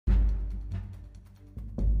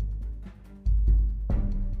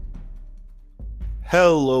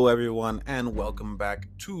Hello, everyone, and welcome back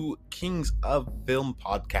to Kings of Film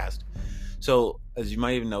podcast. So, as you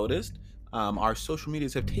might have noticed, our social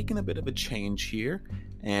medias have taken a bit of a change here,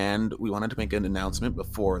 and we wanted to make an announcement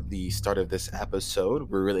before the start of this episode.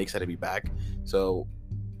 We're really excited to be back. So,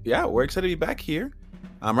 yeah, we're excited to be back here.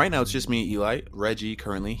 Right now, it's just me, Eli. Reggie,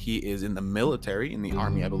 currently, he is in the military, in the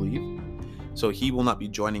army, I believe. So he will not be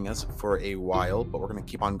joining us for a while, but we're going to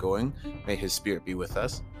keep on going. May his spirit be with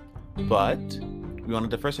us. But we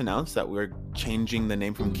wanted to first announce that we're changing the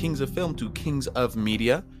name from Kings of Film to Kings of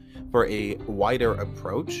Media for a wider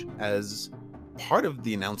approach. As part of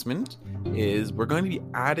the announcement is we're going to be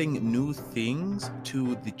adding new things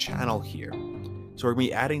to the channel here. So we're going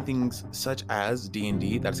to be adding things such as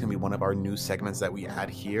D&D. That's going to be one of our new segments that we add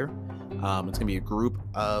here. It's going to be a group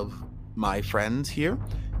of my friends here.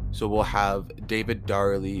 So we'll have David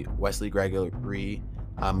Darley, Wesley Gregory,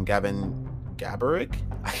 Gavin Gabarick,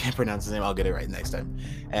 I can't pronounce his name, I'll get it right next time,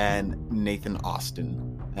 and Nathan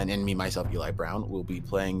Austin. And me, myself, Eli Brown, will be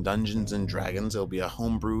playing Dungeons & Dragons. It'll be a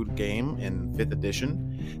homebrewed game in 5th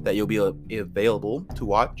edition that you'll be available to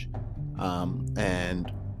watch.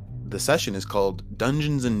 And the session is called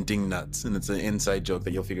Dungeons & Dingnuts, and it's an inside joke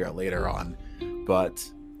that you'll figure out later on. But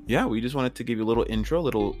yeah, we just wanted to give you a little intro, a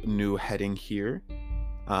little new heading here.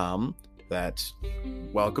 That's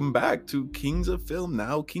welcome back to Kings of Film,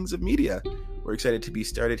 now Kings of Media. We're excited to be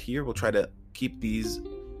started here. We'll try to keep these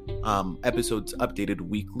episodes updated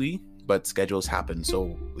weekly, but schedules happen,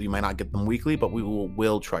 so you might not get them weekly, but we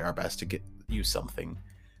will try our best to get you something.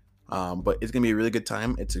 But it's gonna be a really good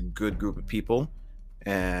time. It's a good group of people,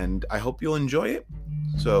 and I hope you'll enjoy it.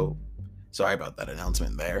 So sorry about that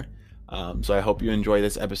announcement there. So I hope you enjoy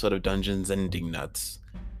this episode of Dungeons and Dingnuts.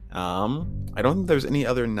 I don't think there's any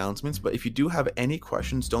other announcements, but if you do have any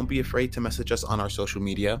questions, don't be afraid to message us on our social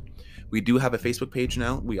media. We do have a Facebook page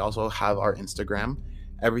now. We also have our Instagram.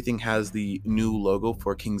 Everything has the new logo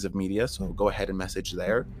for Kings of Media, so go ahead and message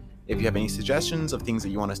there. If you have any suggestions of things that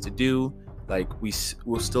you want us to do, like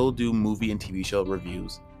we'll still do movie and TV show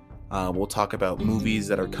reviews. We'll talk about movies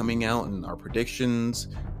that are coming out and our predictions,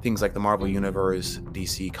 things like the Marvel Universe,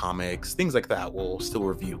 DC Comics, things like that we'll still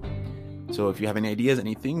review. So if you have any ideas,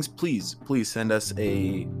 any things, please send us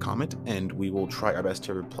a comment and we will try our best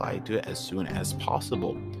to reply to it as soon as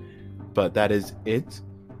possible. But that is it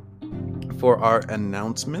for our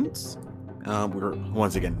announcements. We're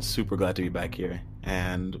once again super glad to be back here,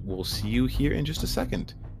 and we'll see you here in just a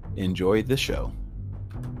second. Enjoy the show.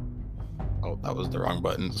 Oh, that was the wrong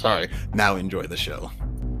button. Sorry. Now enjoy the show.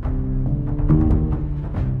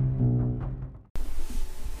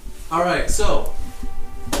 All right, so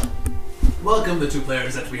welcome the two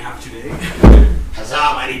players that we have today. Huzzah,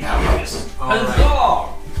 mighty powers!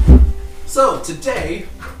 Huzzah! So today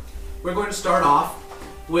we're going to start off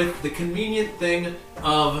with the convenient thing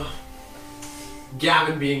of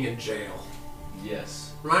Gavin being in jail.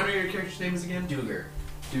 Yes. Remind me of your character's name is again?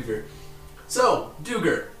 Duger. So,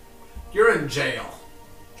 Duger, you're in jail.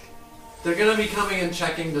 They're going to be coming and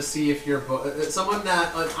checking to see if you're...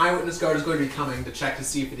 an eyewitness guard is going to be coming to check to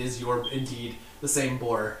see if it is indeed the same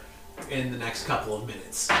boar in the next couple of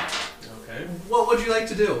minutes. Okay. What would you like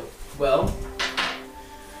to do? Well,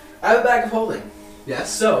 I have a bag of holding.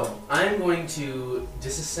 Yes? So, I'm going to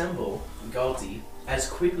disassemble Galti as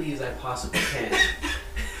quickly as I possibly can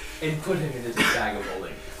and put him into this bag of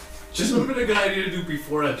holding. Just would have been a good idea to do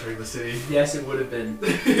before entering the city. Yes, it would have been.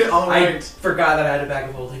 Alright. I forgot that I had a bag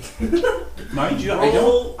of holding. Mind you,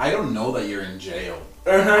 I don't know that you're in jail.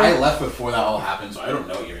 Uh-huh. I left before that all happened, so I don't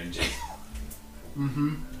know you're in jail.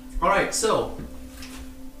 Mm-hmm. Alright, so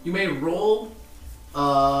you may roll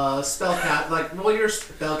roll your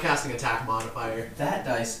spellcasting attack modifier. That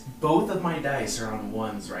dice, both of my dice are on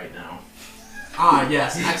ones right now. Ah,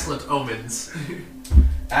 yes, excellent omens.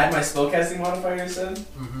 Add my spellcasting modifier, you said?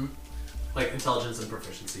 Mm-hmm. Like intelligence and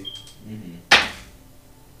proficiency. Mm-hmm.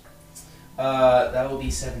 That will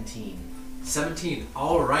be 17. 17.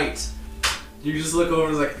 Alright. You just look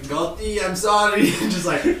over and it's like, Galti, I'm sorry. And just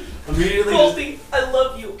like, immediately. Galti, I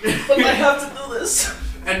love you, but I have to do this.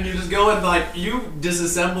 And you just go and like, you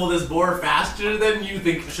disassemble this boar faster than you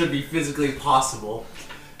think should be physically possible.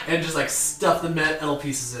 And just like stuff the metal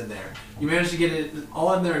pieces in there. You manage to get it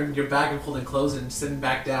all in there in your bag of holding clothes and sitting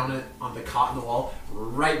back down it on the cot in the wall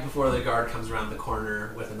right before the guard comes around the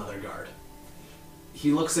corner with another guard.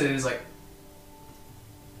 He looks at it and he's like,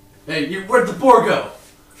 hey, where'd the boar go?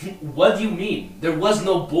 What do you mean? There was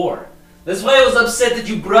no boar. That's why I was upset that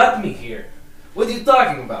you brought me here. What are you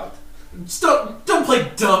talking about? Stop! Don't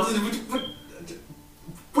play dumb.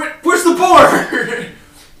 Where's the boar?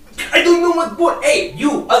 I don't know what boar. Hey,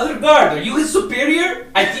 you, other guard, are you his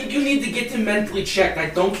superior? I think you need to get him mentally checked. I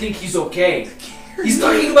don't think he's okay. He's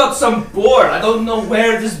talking about some boar. I don't know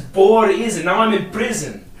where this boar is, and now I'm in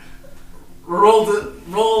prison.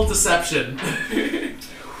 Roll deception.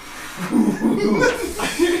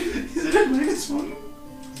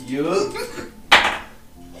 You.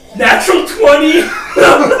 Natural 20!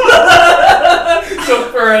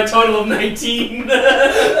 So for a total of 19.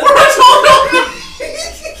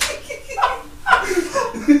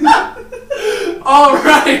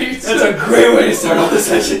 Alright! That's a great way to start off the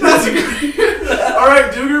session. That's a great.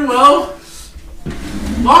 Alright, Dugan, well,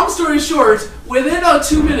 long story short, within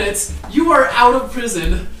 2 minutes, you are out of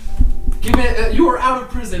prison. You are out of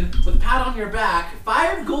prison with a pat on your back,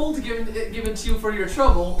 5 gold given to you for your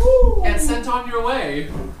trouble, and sent on your way.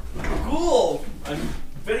 Cool! I'm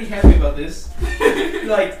very happy about this.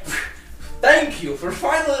 Like, thank you for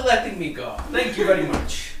finally letting me go. Thank you very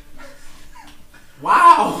much.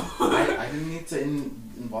 Wow! I didn't need to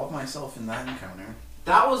involve myself in that encounter.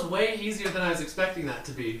 That was way easier than I was expecting that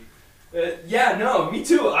to be. Yeah, no, me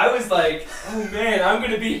too. I was like, oh man, I'm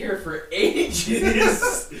gonna be here for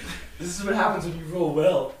ages. This is what happens when you roll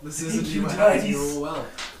well. This isn't You you happens you guys. roll well.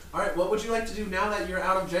 Alright, what would you like to do now that you're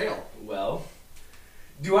out of jail? Well,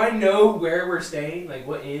 do I know where we're staying? Like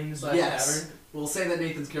what inn / Yes. tavern? We'll say that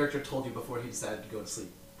Nathan's character told you before he decided to go to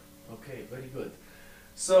sleep. Okay, very good.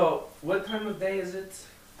 So, what time of day is it?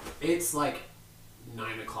 It's like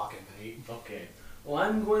 9 o'clock at night. Okay. Well,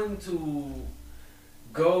 I'm going to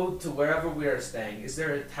go to wherever we are staying. Is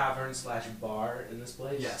there a tavern / bar in this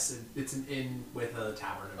place? Yes, it's an inn with a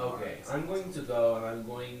tavern and bar. Okay, I'm going to go and I'm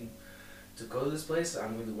going to go to this place.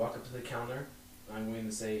 I'm going to walk up to the counter. I'm going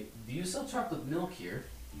to say, "Do you sell chocolate milk here?"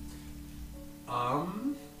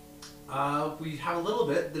 We have a little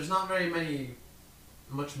bit. There's not very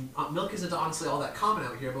much milk isn't honestly all that common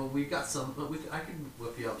out here, but we've got some. I can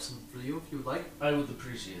whip you up some for you if you would like. I would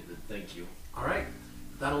appreciate it. Thank you. All right,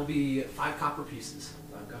 that'll be 5 copper pieces.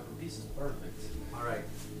 I've got the pieces. Perfect. All right.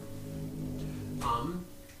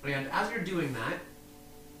 And as you're doing that,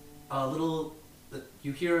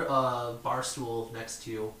 you hear a bar stool next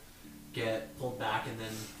to you get pulled back, and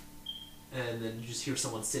then you just hear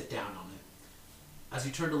someone sit down on it. As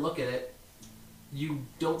you turn to look at it, you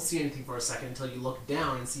don't see anything for a second until you look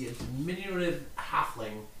down and see a diminutive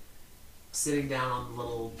halfling sitting down on the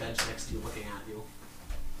little bench next to you, looking at you.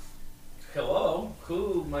 Hello.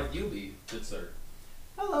 Who might you be, good sir?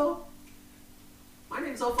 Hello. My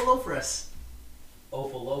name's Ophilophorus.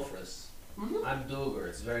 Ophilophorus. Mm-hmm. I'm Duger.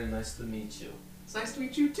 It's very nice to meet you. It's nice to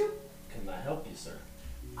meet you too. Can I help you, sir?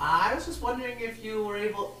 I was just wondering if you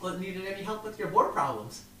needed any help with your boar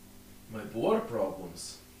problems. My boar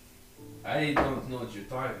problems? I don't know what you're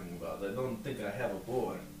talking about. I don't think I have a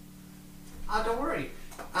boar. Don't worry.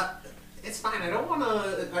 It's fine. I don't want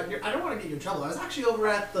to get you in trouble. I was actually over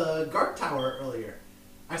at the guard tower earlier.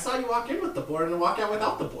 I saw you walk in with the boar and then walk out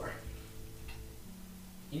without the boar.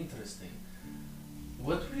 Interesting.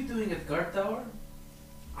 What were you doing at Guard Tower?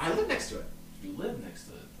 I live next to it. You live next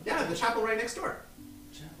to it. Yeah, the chapel right next door.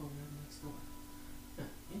 Chapel right next door. Huh,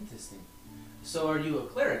 interesting. So are you a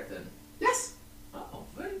cleric then? Yes. Oh,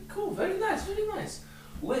 very cool. Very nice. Very nice.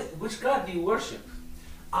 Which god do you worship?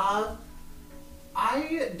 I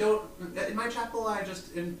don't. In my chapel, I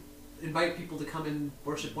just invite people to come and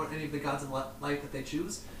worship any of the gods of light that they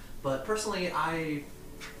choose. But personally, I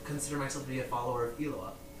consider myself to be a follower of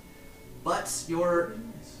Eloa. But Very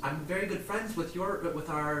nice. I'm very good friends with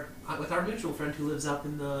our mutual friend who lives up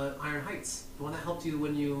in the Iron Heights, the one that helped you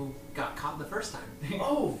when you got caught the first time.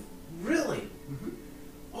 Oh, really? Mm-hmm.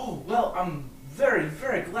 Oh, well, I'm very,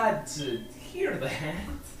 very glad to hear that.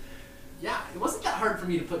 Yeah, it wasn't that hard for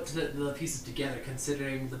me to put the pieces together,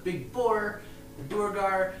 considering the big boar, the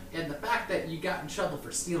Durgar, and the fact that you got in trouble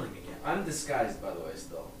for stealing again. I'm disguised, by the way,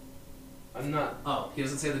 still. I'm not. Oh, he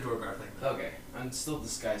doesn't say the Durgar thing. Though. Okay, I'm still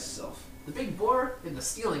disguised self. The big boar and the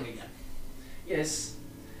stealing again. Yes.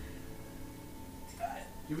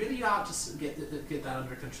 You really ought to get that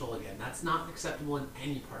under control again. That's not acceptable in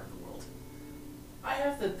any part of the world. I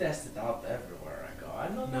have to test it out everywhere I go. I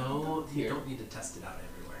know No, not you here. don't need to test it out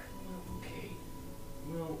everywhere. Okay.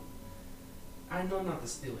 Well, I know not to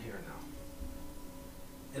steal here now.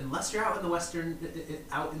 Unless you're out in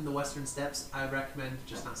the western steppes, I recommend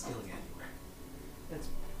just not stealing anywhere. That's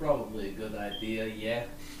probably a good idea, yeah.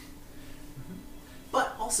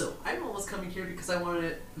 But also, I'm almost coming here because I wanted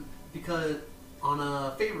it on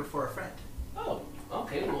a favor for a friend. Oh,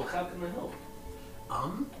 okay, well, how can I help?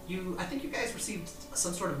 I think you guys received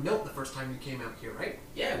some sort of note the first time you came out here, right?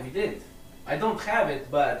 Yeah, we did. I don't have it,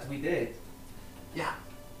 but we did. Yeah.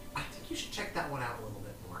 I think you should check that one out a little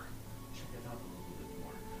bit more.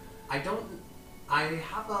 I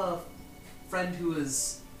have a friend who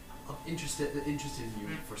is interested in you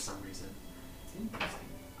for some reason.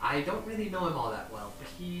 I don't really know him all that well, but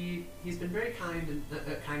he's been very kind and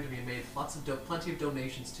kind to me and made plenty of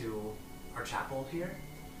donations to our chapel here,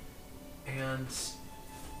 and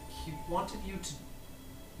he wanted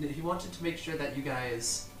to make sure that you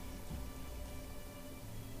guys.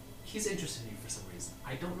 He's interested in you for some reason.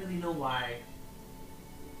 I don't really know why,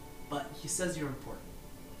 but he says you're important.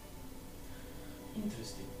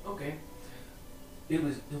 Interesting. Okay. It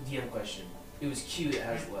was the DM question. It was Q that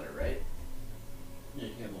has the letter, right? Yeah,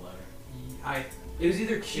 you have a letter. It was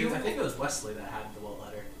either Q. I think it was Wesley that had the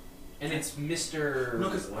letter. And it's Mr. No,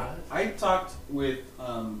 because what? I talked with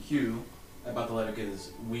Hugh about the letter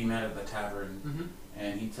because we met at the tavern, Mm-hmm.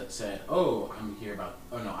 and he said, "Oh, I'm here about."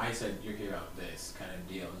 Oh no, I said you're here about this kind of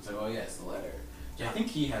deal. And it's like, "Oh yes, the letter." Yeah, I think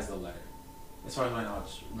he has the letter, as far as my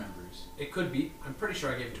knowledge remembers. It could be. I'm pretty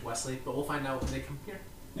sure I gave it to Wesley, but we'll find out when they come here.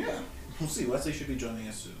 Yeah, we'll see. Wesley should be joining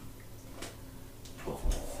us soon.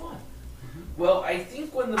 Fun. Well, I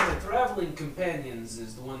think one of my traveling companions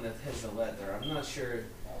is the one that has the letter. I'm not sure.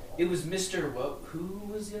 It was Mr. What? Who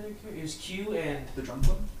was the other character? It was Q and The drunk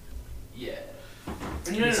one? yeah.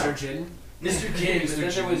 Mr. Jin. Mr. Jin. But then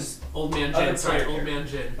there was Old Man Other Jin. Sorry, player. Old Man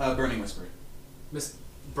Jin. Burning Whisper. Miss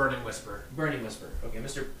Burning Whisper. Burning Whisper. Okay,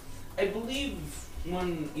 Mr. I believe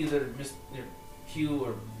one either Mr. Q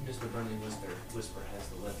or Mr. Burning Whisper has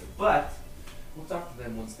the letter, but we'll talk to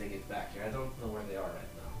them once they get back here. I don't know where they are right now.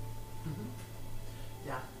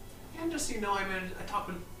 Yeah. And just so you know, I talked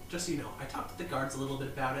to the guards a little bit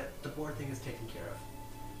about it. The board thing is taken care of.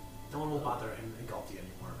 No one will bother in Galti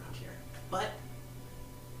anymore around here. But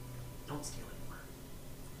don't steal anymore.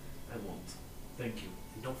 I won't. Thank you.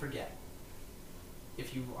 And don't forget,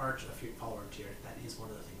 if you are a follower of Tyr, that is one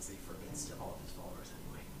of the things that he forbids to all of his followers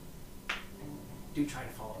anyway. Do try to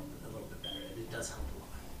follow him a little bit better. It does help a lot.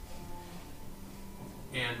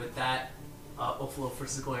 And with that,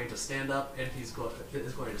 Ophilophus is going to stand up, and is going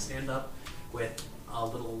to stand up with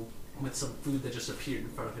some food that just appeared in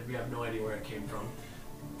front of him. We have no idea where it came from.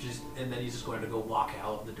 And then he's just going to go walk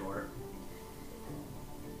out the door.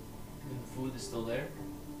 And the food is still there?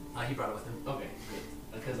 He brought it with him. Okay, good.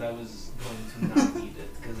 Because I was going to not eat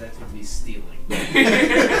it, because that would be stealing.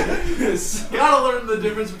 You gotta learn the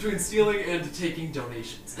difference between stealing and taking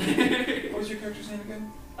donations. What was your character's name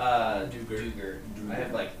again? Duger. I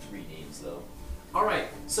have like 3 names though. Alright,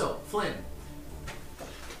 so, Flynn.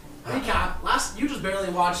 Recap, you just barely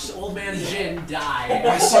watched Old Man Jin die.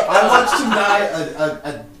 I watched him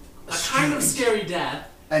die A kind of scary death.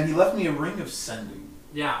 and he left me a ring of sending.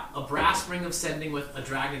 Yeah, a brass ring of sending with a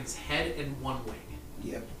dragon's head and 1 wing.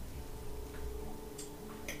 Yep.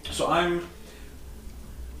 So I'm.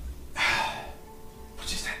 What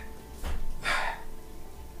just happened?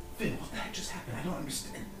 Finn, what the heck just happened? I don't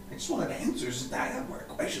understand. I just wanted answers. I have more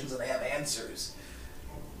questions than I have answers.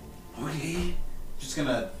 Okay.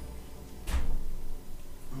 I'm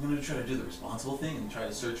gonna try to do the responsible thing and try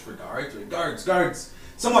to search for guards. Like, guards!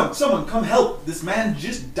 Someone, come help! This man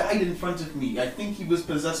just died in front of me. I think he was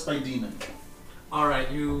possessed by demon. Alright,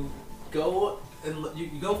 you go and you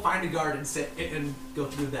go find a guard and sit and go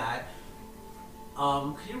through that.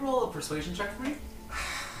 Can you roll a persuasion check for me?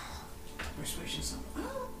 Persuasion,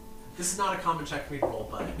 This is not a common check for me to roll,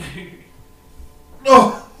 but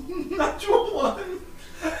Oh, natural one.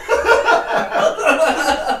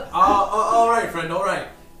 alright, friend, alright.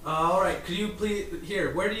 Alright, could you please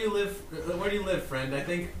here, where do you live, friend? I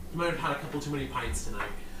think you might have had a couple too many pints tonight.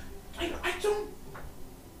 I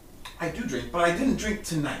do drink, but I didn't drink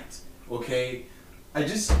tonight. Okay? Where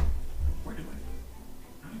do I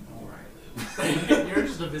don't know where I live. You're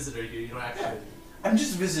just a visitor here, you don't actually I'm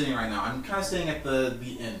just visiting right now. I'm kind of staying at the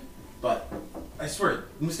inn. But I swear,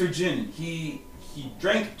 Mr. Jin, he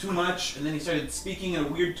drank too much, and then he started speaking in a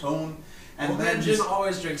weird tone. And Old then Man Jin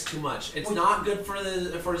always drinks too much. It's Well, not good for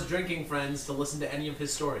his drinking friends to listen to any of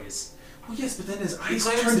his stories. Well, yes, but then his He eyes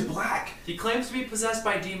claims- turned black. He claims to be possessed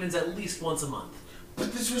by demons at least once a month.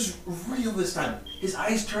 But this was real this time. His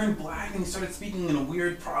eyes turned black, and he started speaking in a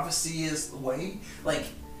weird prophecy-esque way. Like,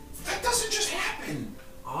 that doesn't just happen.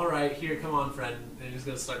 Alright, here, come on, friend. And he's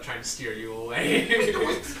gonna start trying to steer you away.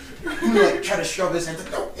 Like, try to shove his hands.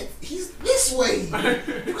 Like, no, he's this way.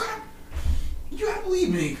 You gotta believe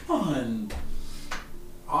me. Come on.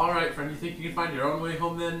 Alright, friend, you think you can find your own way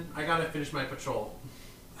home then? I gotta finish my patrol.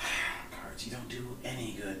 Cards, you don't do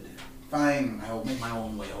any good. Fine, I will make my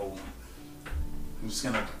own way home. I'm just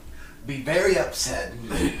gonna be very upset.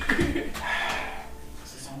 This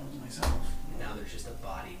is all myself. Now there's just a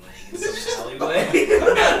body laying in some alleyway.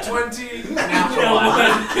 Nat 20, natural 1.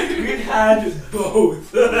 had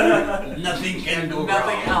both. Nothing can go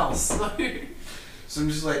Nothing wrong. else. So I'm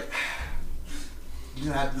just like, you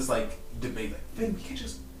know, have this like debate, like, Finn, we can't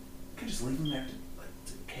just leave him there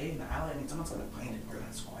to decay in the alley. I mean, someone's gonna find it. We're gonna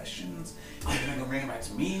ask questions. They're gonna go bring it back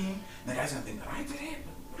to me, and the guy's gonna think that I did it.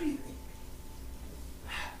 But what do you think?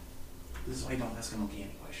 This is why I don't ask him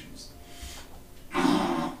any questions.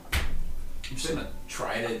 I'm just gonna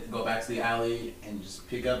try to go back to the alley and just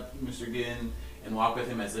pick up Mr. Ginn and walk with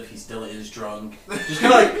him as if he still is drunk. Just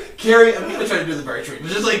kind of like carry. I'm gonna try to do the Bertrand.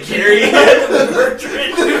 Just like carry him the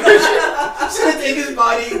Bertrand. Just gonna take his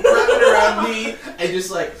body, wrap it around me, and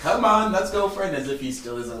just like, come on, let's go, friend, as if he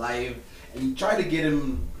still is alive, and try to get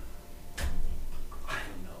him. I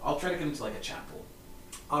don't know. I'll try to get him to like a chapel.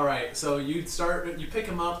 All right, so you pick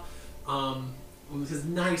him up, with his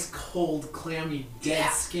nice, cold, clammy,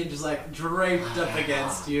 dead skin just like draped up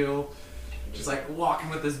against you, just like walking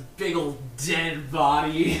with this big old dead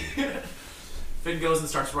body. Finn goes and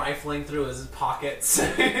starts rifling through his pockets.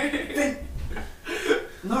 Finn,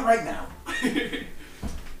 not right now.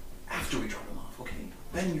 After we drop him off, okay?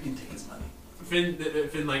 Then you can take his money. Finn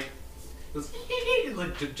like goes and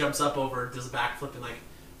like jumps up over, does a backflip, and like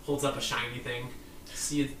holds up a shiny thing.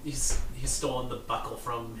 See, he's stolen the buckle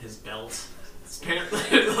from his belt. His pants,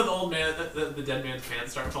 the old man, the dead man's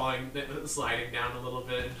pants start sliding down a little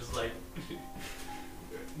bit, and just like,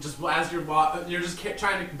 just as you're just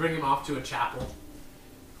trying to bring him off to a chapel.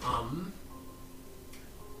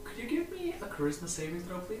 Could you give me a charisma saving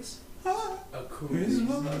throw, please? A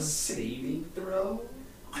charisma saving throw?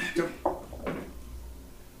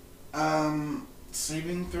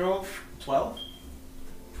 Saving throw 12.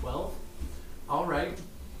 12. All right.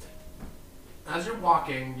 As you're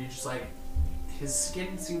walking, you just like his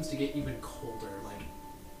skin seems to get even colder, like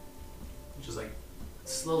just like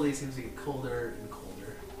slowly seems to get colder and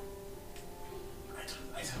colder. I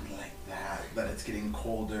don't like that it's getting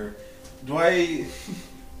colder. Do I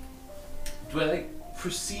like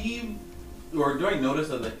perceive, or do I notice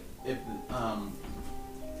that like if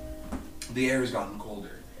the air has gotten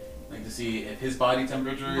colder, like to see if his body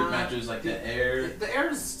temperature matches like the air? The air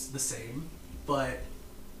is the same, but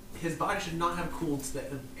his body should not have cooled to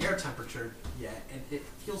the air temperature yet, and it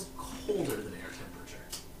feels colder than air temperature.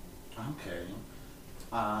 Okay.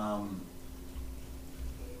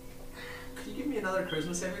 Could you give me another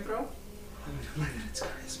charisma saving throw? It's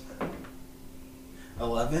charisma.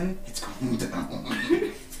 11. It's going down.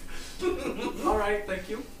 All right, thank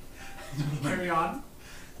you. Carry on. I'm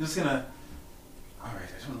just gonna. All right,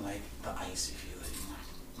 I don't like the icy feeling.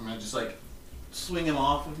 I'm gonna just like swing him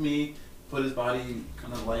off of me, put his body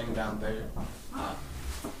kind of laying down there.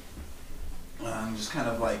 I'm just kind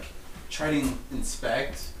of like try to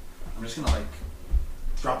inspect. I'm just gonna like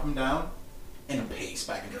drop him down and pace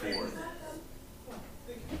back and forth.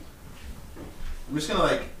 I'm just gonna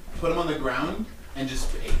like put him on the ground and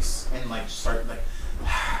just pace and like start like.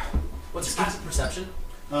 What's your passive perception?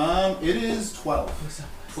 It is 12.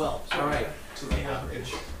 12. All right. To the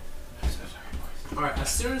average. All right. As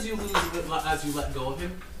soon as you let go of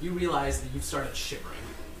him, you realize that you've started shivering,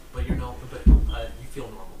 but you feel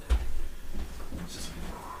normal now. It's just like,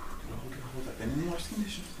 I've been in worse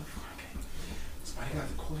conditions before. Okay. This body got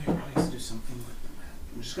the cold air. Probably has to do something with them.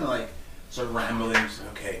 I'm just gonna like start rambling. So,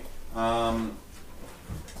 okay.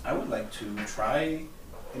 I would like to try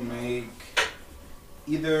and make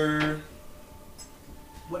either.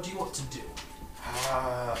 What do you want to do?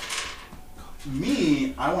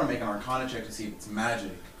 I want to make an Arcana check to see if it's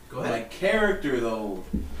magic. Go ahead. My character, though,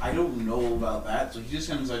 I don't know about that, so he's just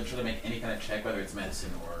going to try to make any kind of check, whether it's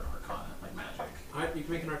medicine or Arcana, like magic. All right, you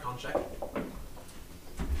can make an Arcana check.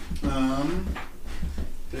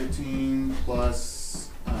 13 plus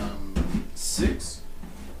 6,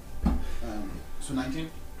 so 19.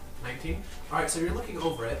 19. All right, so you're looking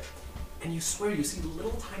over it, and you swear you see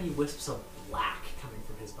little tiny wisps of black coming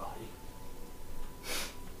from his body.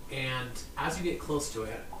 And as you get close to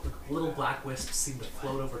it, little black wisps seem to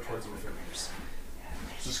float over towards your fingers.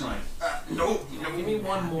 Just going no. Give me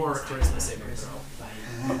one more charisma saving throw.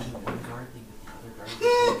 One guard thing with the other guard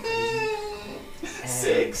going crazy.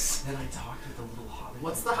 6. Then I talked with the little hobbit.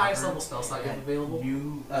 What's the highest level spell slot you have available?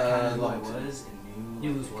 Knew kind of who I level was and knew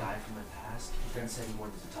You lose the one. guy from my past. My friend said he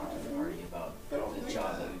wanted to talk to the party about the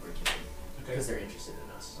job that we were given. Okay. Because they're interested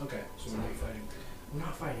in us. Okay. So we're not fighting. We're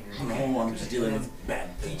not fighting or No, anything. I'm just dealing with bad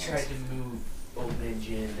He things. tried to move Open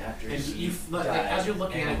Jin after And he you, like, died. as you're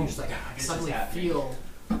looking at it, you just like God, this is suddenly happening. feel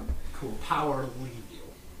power leave you.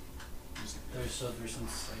 There's some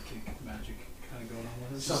psychic magic kind of going on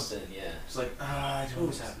with this. Something, yeah. It's like, I It don't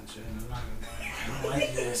always happens, Shane. I'm not gonna lie. I don't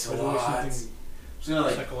like this a There's always lot. something just gonna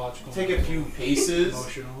like Psychological. take a few paces,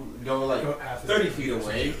 Emotional. go like Go half 30 as- feet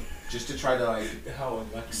away, just to try to like How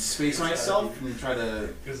unlucky. space myself and try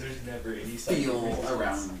to Because there's never any feel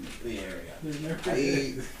around the area. There's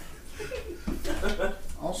never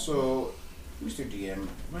Also, Mr. DM,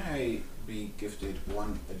 may I be gifted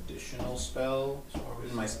one additional spell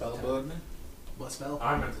in my spell book? What spell?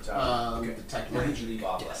 I'm at the top. Detect Where did magic. you leave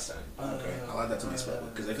off last time? Okay, I'll add that to my spell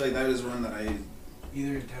book because I feel like that is one that I.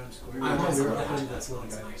 either in town square. I or was we're that. up in That's that one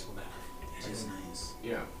little guy. nice one. That is nice.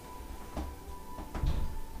 Yeah.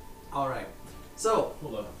 All right. So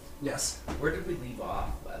Hold up. yes, Where did we leave off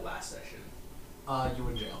last session? you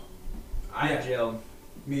in jail. I Yeah. jailed.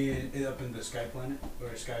 Me up in the Sky Planet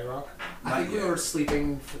or Sky Rock. I Not think we yet. were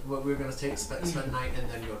sleeping. What we were gonna spend the night and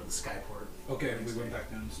then go to the Skyport. Okay, we went back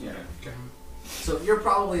down. Yeah. Okay. So you're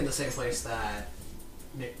probably in the same place that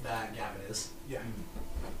Gavin is. Yeah.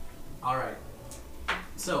 All right.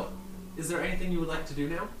 So, is there anything you would like to do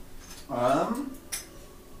now?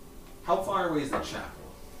 How far away is the chapel?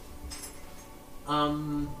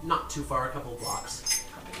 Not too far, a couple of blocks. It's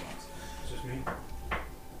just me.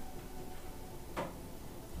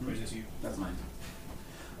 Or is this you? That's mine.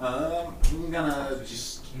 I'm gonna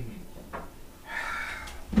just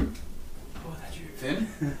Oh, that's you. Finn.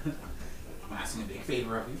 I'm asking a big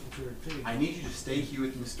favor of you. I need you to stay here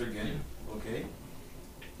with Mr. Ginn, okay?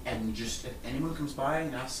 And just if anyone comes by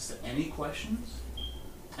and asks any questions,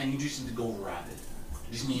 I need you just to go rabid.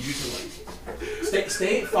 I just need you to like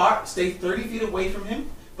stay 30 feet away from him.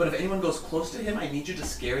 But if anyone goes close to him, I need you to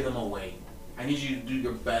scare them away. I need you to do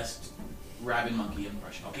your best rabid monkey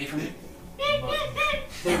impression, okay, for me?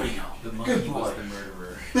 There we go. The Good monkey boy. was the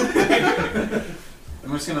murderer.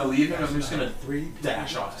 I'm just gonna leave him. I'm just gonna 3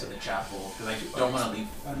 dash off to the chapel because I don't want to leave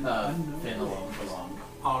Finn alone for long.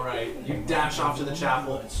 All right. You dash off to the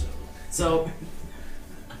chapel. So,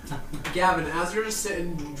 Gavin, as you're just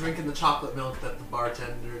sitting drinking the chocolate milk that the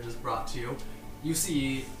bartender just brought to you, you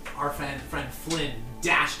see our friend Flynn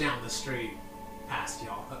dash down the street past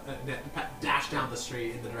y'all. Dash down the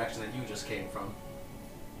street in the direction that you just came from.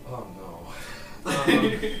 Oh no.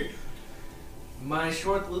 My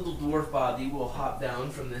short little dwarf body will hop down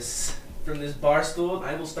from this bar stool, and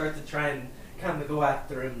I will start to try and kind of go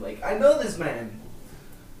after him. Like, I know this man.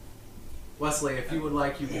 Wesley, if you would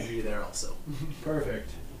like, you can be there also. Perfect.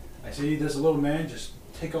 I see this little man just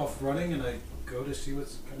take off running, and I go to see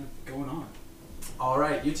what's kind of going on. All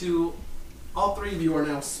right, you two, all three of you are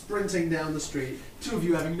now sprinting down the street. Two of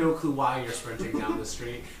you having no clue why you're sprinting down the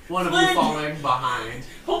street. One of you falling behind.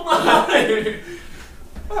 Hold on.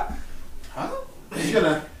 Huh? He's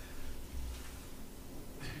gonna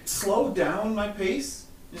slow down my pace.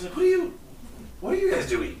 He's like, what are you guys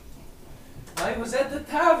doing? I was at the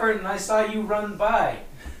tavern and I saw you run by.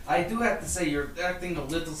 I do have to say you're acting a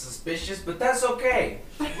little suspicious, but that's okay.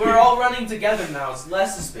 We're all running together now. It's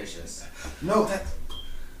less suspicious. No, that's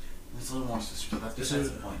a little more suspicious. That's This besides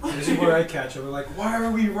is- the point. This is where I catch him. We're like, why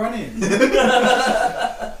are we running?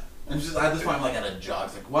 And just at this point, I'm like at a jog.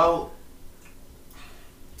 It's like, well,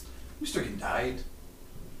 Mr. Ginn died.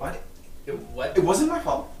 What? What? It wasn't my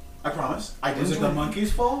fault. I promise. I didn't Was it do the anything.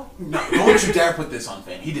 monkey's fault? No, don't you dare put this on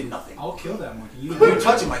Finn. He did nothing. I'll kill that monkey. You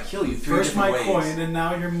touch him, I kill you. Three First my different ways. coin, and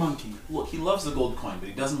now your monkey. Look, he loves the gold coin, but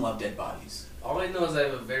he doesn't love dead bodies. All I know is I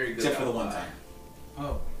have a very good Except for the one alibi. time.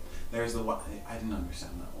 Oh. There's the one. I didn't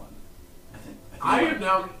understand that one. I think I am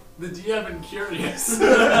now the DM and curious.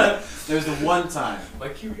 There's the one time. My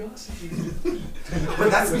curiosity.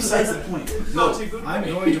 But that's besides the point. Not too good. I'm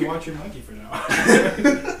going to watch your monkey for now.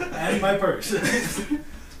 And my purse.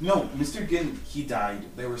 No, Mr. Ginn, he died.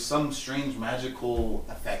 There was some strange magical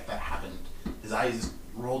effect that happened. His eyes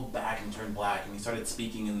rolled back and turned black, and he started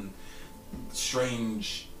speaking in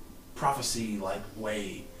strange prophecy-like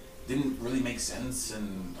way. Didn't really make sense,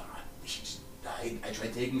 and he just died. I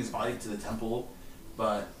tried taking his body to the temple,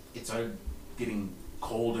 but it started getting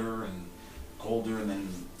colder, and then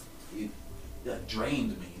it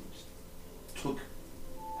drained me. It just took.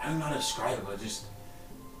 I don't know how to describe it, but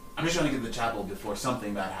I'm just trying to get to the chapel before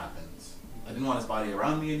something bad happens. I didn't want his body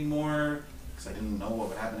around me anymore because I didn't know what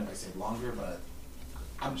would happen if I stayed longer, but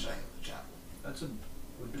I'm just trying to get to the chapel. That's a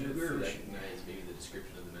Would you ever recognize maybe the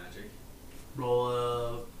description of the magic? Roll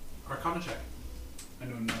a Arcana check. I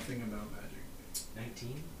know nothing about magic.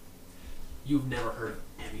 19? You've never heard of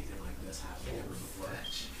anything like this happening ever before.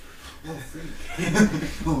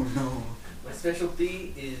 Oh no. My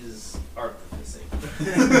specialty is artificing.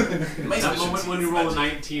 That moment when you roll a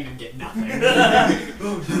 19 and get nothing.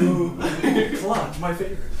 Plot, my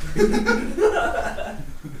favorite.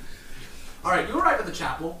 All right, you arrive at the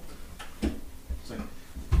chapel. It's like,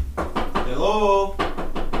 hello?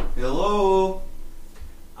 Hello?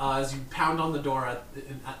 as you pound on the door at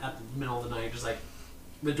the middle of the night, just like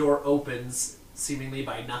the door opens seemingly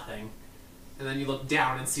by nothing, and then you look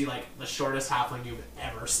down and see like the shortest halfling you've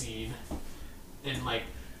ever seen, in like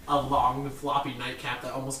a long floppy nightcap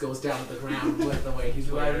that almost goes down to the ground with the way he's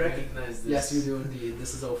Do I wearing it. recognize this? Yes, you do indeed.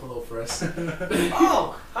 This is Ophilophorus.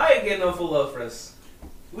 Oh, hi again, Ophilophorus.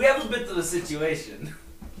 We have a bit of a situation.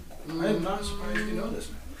 I am not surprised you know this,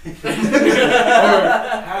 man.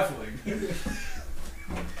 Or halfling.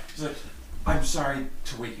 She's like, I'm sorry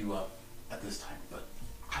to wake you up at this time, but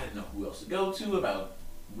I didn't know who else to go to about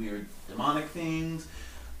weird demonic things.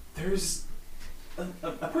 There's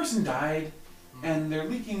a person died, and they're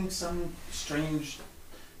leaking some strange,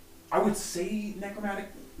 I would say necromantic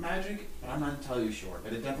magic, but I'm not entirely sure.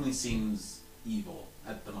 But it definitely seems evil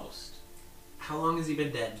at the most. How long has he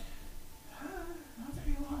been dead? Not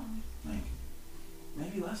very long. Like,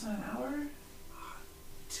 maybe less than an hour?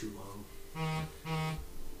 Too long.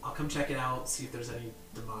 I'll come check it out, see if there's any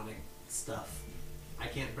demonic stuff. I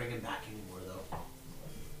can't bring him back anymore, though.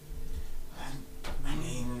 I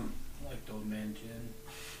mean, I like the old man Jin.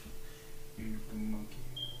 You the monkey.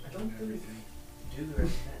 I don't and think everything. Do the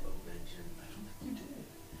rest of that old mention. you did.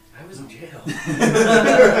 I was in jail.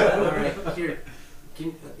 Alright,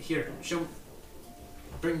 here, show.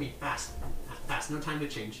 Bring me, fast. Fast, no time to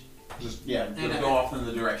change. Just, yeah, And, go off in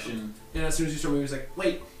the direction. And as soon as you start moving, he's like,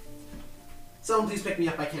 wait. Someone please pick me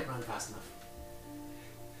up, I can't run fast enough.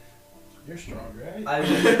 You're strong, right? I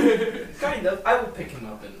will, kind of. I will pick him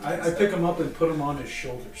up and. I pick him up and put him on his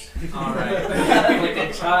shoulders. Alright. like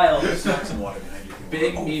a child. Smack some water behind you.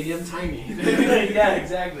 Big, Oh. medium, tiny. Yeah,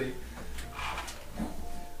 exactly.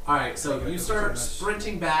 Alright, so you start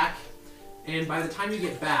sprinting back, and by the time you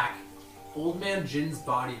get back, Old Man Jin's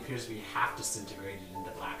body appears to be half disintegrated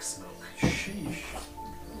into black smoke. Sheesh.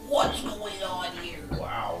 What's going on here?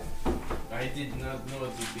 Wow. I did not know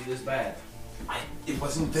it would be this bad. It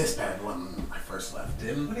wasn't this bad when I first left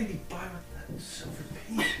him. What did he buy with that silver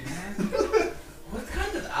piece, man? What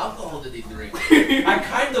kind of alcohol did he drink? I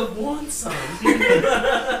kind of want some.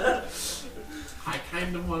 I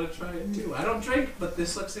kind of want to try it too. I don't drink, but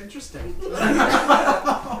this looks interesting.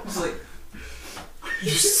 I was like, you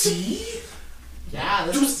see? Yeah,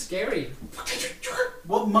 this is scary.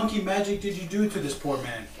 What monkey magic did you do to this poor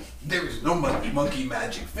man? There is no monkey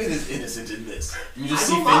magic. Finn is innocent in this. You just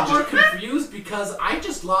I'm see a lot Finn more just... confused because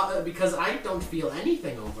because I don't feel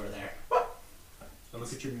anything over there. I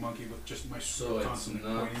look at your monkey with just my So sword it's constantly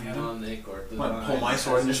not pointing at him. demonic or I'm gonna pull my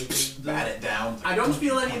sword and just bat it down. I don't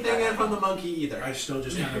feel anything in from the monkey either. I still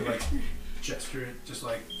just kind of like gesture it, just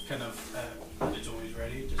like kind of, it's always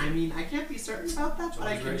ready. Just I mean, I can't be certain about that, but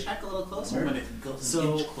I can Right. check a little When closer. it goes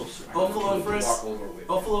So, an inch closer. Ophilophorus, walk over with.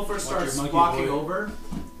 Ophilophorus starts monkey walking boy. over,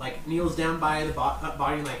 like kneels down by the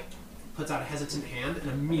body and like puts out a hesitant hand, and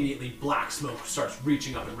immediately black smoke starts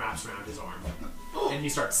reaching up and wraps around his arm, and he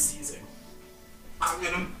starts seizing. I'm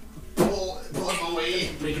gonna pull him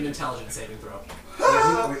away. Make an intelligence saving throw.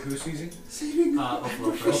 Wait, who's seizing?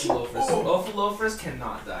 Ophilophorus. Ophilophorus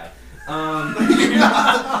cannot die.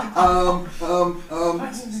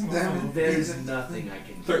 There's nothing I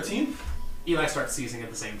can do. 13? Eli starts seizing at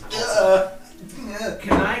the same time.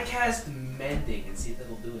 Can I cast Mending and see if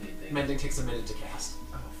that'll do anything? Mending takes a minute to cast.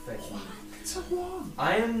 Oh, fetch me. It's so long.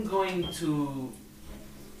 I am going to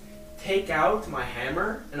take out my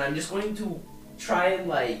hammer and I'm just going to try and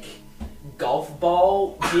like golf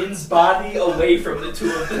ball Jin's body away from the two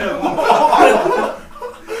of them.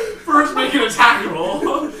 First, make an attack roll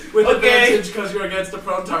with Okay. advantage because you're against a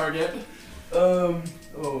prone target. Oh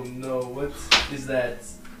no, what is that?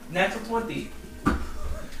 Natural 20.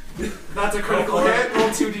 That's a critical hit. Roll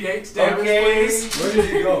 2d8 damage, Okay. please. Where did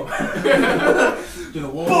he go? To the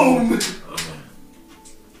wall. Boom!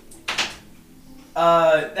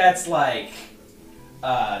 That's like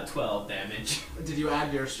 12 damage. Did you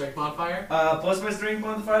add your strength modifier? Plus my strength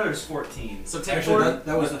modifier is 14. So take Actually, 4.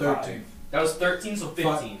 that was With the 13. That was 13, so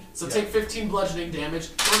 15. So yeah. take 15 bludgeoning damage.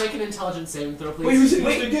 Or make an intelligence saving throw, please. Wait, who's it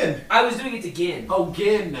Wait. again? I was doing it again. Oh,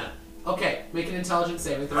 Gin. Okay, make an intelligence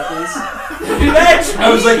saving throw, please. That's I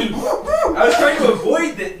was like, I was trying to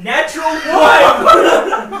avoid the natural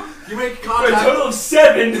 1 You make for a contact. total of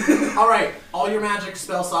 7. All right, all your magic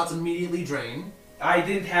spell slots immediately drain. I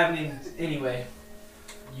didn't have any anyway.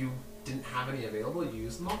 You didn't have any available. You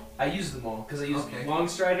used them all. I used them all because I used Okay.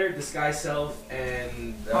 Longstrider, Disguise Self,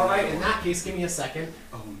 and. All right. In that case, give me a second.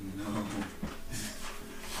 oh no.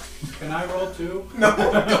 Can I roll too?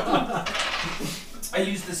 I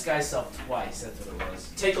used Disguise Self twice. That's what it was.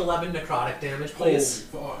 Take 11 necrotic damage, please.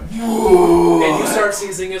 Fuck. And you start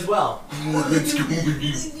seizing as well.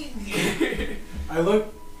 I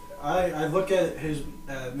look I look at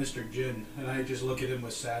Mr. Jin, and I just look at him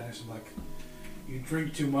with sadness. I'm like, you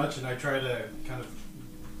drink too much, and I try to kind of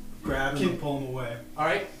grab him and pull him away. All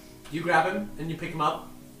right, you grab him and you pick him up.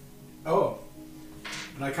 Oh.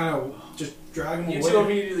 And I kind of just drag him You away. two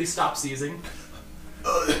immediately stop seizing.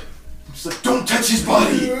 I'm just like, don't touch his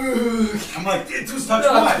body! I'm like, just touch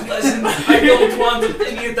God mine. bless him. I don't want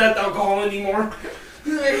any of that alcohol anymore.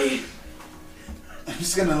 I'm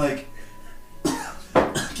just gonna like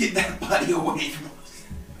get that body away from us.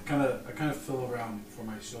 I kind of feel around for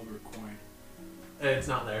my silver coin. It's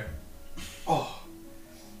not there. Oh,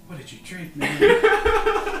 what did you drink, man?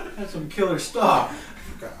 That's some killer stuff.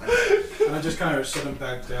 And I just kind of set him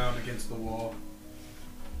back down against the wall.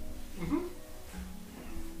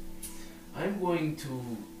 I'm going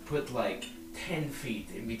to put like 10 feet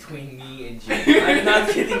in between me and Jin. I'm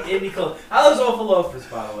not getting any close. How's Ophilophus,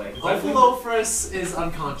 by the way? 'Cause Ophilophus is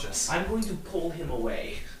unconscious. I'm going to pull him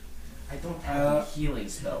away. I don't have any healing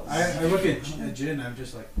spells. I look at Jin. I'm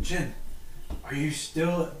just like, Jin, are you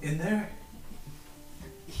still in there?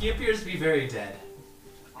 He appears to be very dead.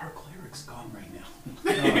 Our cleric's gone right now.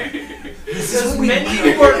 Because many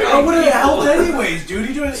people are I would have helped anyways, dude.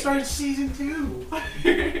 You just started season 2.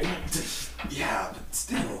 Yeah, but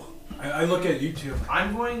still. I look at you two.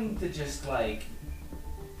 I'm going to just like.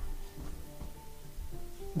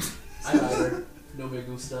 No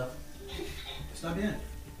big stuff. Stop in.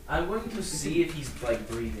 I'm going to see if he's like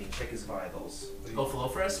breathing. Check his vitals.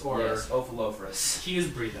 Ophilophus or Yes, Ophilophus. he is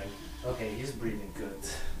breathing. Okay, he's breathing good.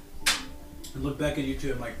 I look back at you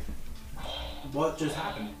two. I'm like, what just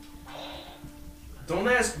happened? Don't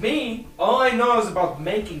ask me. All I know is about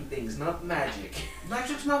making things, not magic.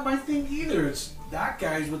 Magic's not my thing either. It's that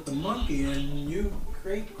guy's with the monkey and you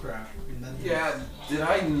create crap. And then Yeah, did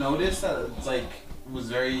I notice that it's like was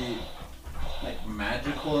very like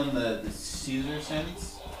magical in the Caesar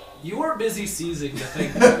sense? You are busy seizing to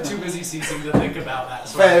think. Too busy seizing to think about that.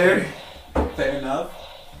 Sort of Fair. thing. Fair enough.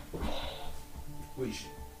 Whoosh.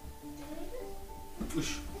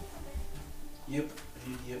 Whoosh. Yep.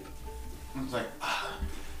 Yep. I was like,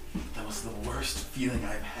 that was the worst feeling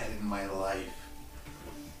I've had in my life.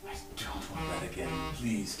 I don't want that again.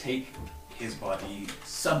 Please take his body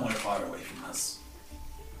somewhere far away from us.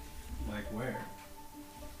 Like where?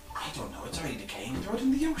 I don't know. It's already decaying. Throw it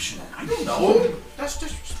in the ocean. I don't know. That's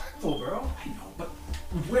disrespectful, bro. I know, but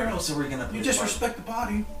where else are we gonna put You his body? disrespect the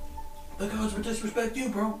body. The gods would disrespect you,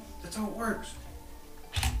 bro. That's how it works.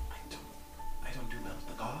 I don't do well with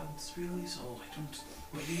the gods, really, so I don't.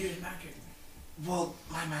 But you use magic. Well,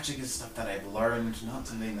 my magic is stuff that I've learned, not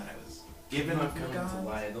something that I was given I'm not from the going to gods.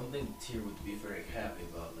 lie. I don't think Tyr would be very happy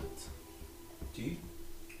about it. T?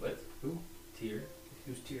 What? Who? Tyr?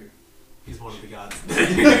 Who's Tyr? He's one of the gods.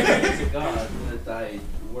 He's a god that I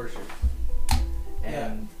worship.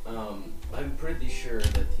 And I'm pretty sure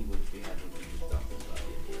that he would be happy to be dumped his body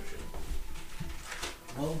in the ocean.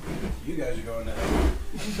 Well, you guys are going to hell.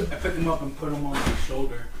 I pick him up and put him on my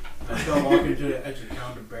shoulder. I start walking to the edge of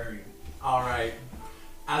town to bury him. All right.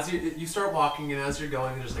 As you start walking, and as you're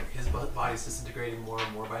going, there's like his body's disintegrating more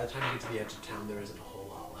and more. By the time you get to the edge of town, there isn't a whole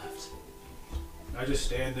lot left. I just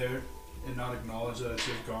stand there and not acknowledge that it's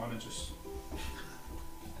just gone and just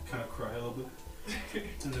kind of cry a little bit.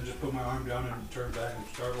 And then just put my arm down and turn back and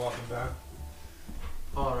start walking back.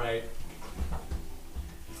 All right.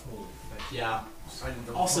 Oh, Yeah.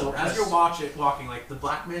 Also, as you're walking, like the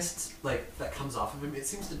black mist, like that comes off of him, it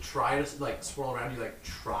seems to try to like swirl around you, like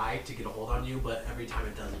try to get a hold on you, but every time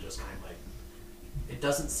it does, it just kind of like it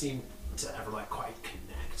doesn't seem to ever like quite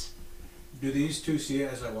connect. do these two see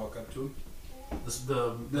it as I walk up to him?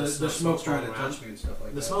 The smoke's trying to swirling around. touch me and stuff like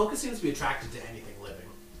The that. smoke seems to be attracted to anything living,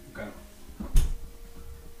 Okay.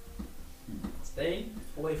 Stay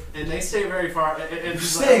away from and they stay very far. And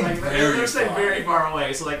Staying like, very they're staying far. very far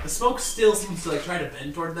away. So like the smoke still seems to like try to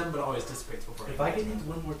bend toward them, but always dissipates before. If I get hit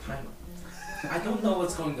one more time, I don't know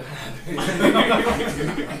what's going to happen.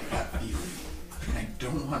 That feeling. I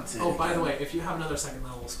don't want to. Oh, by the way, if you have another second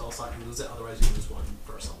level spell slot, you lose it. Otherwise, you lose one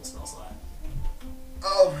first level spell slot.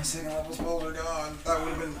 Oh, my second level spells are gone. That would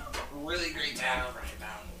have been really great to have right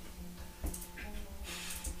now.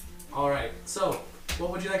 All right. So,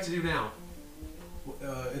 what would you like to do now?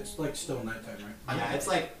 It's like still nighttime, right? Yeah, it's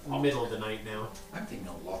like middle of the night now. I'm taking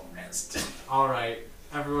a long rest. All right.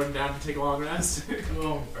 Everyone down to take a long rest.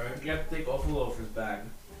 Oh, I got to take Ophilophus bag.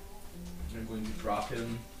 I'm going to drop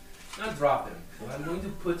him. Not drop him, but I'm going to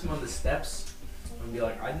put him on the steps and be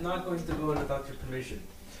like, I'm not going to go in without your permission.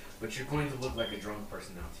 But you're going to look like a drunk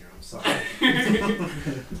person out here. I'm sorry.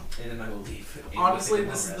 And then I will leave. And Honestly, we'll take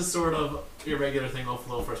a this is long the rest. sort of irregular thing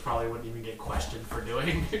Ophilophus probably wouldn't even get questioned for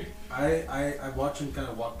doing. I watch him kind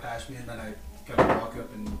of walk past me, and then I kind of walk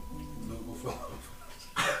up and loot Wolf.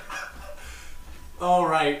 All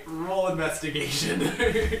right, roll investigation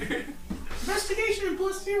Investigation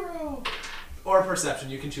 +0. or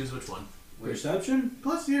perception. You can choose which one. Perception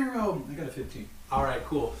 +0. I got a 15. All right,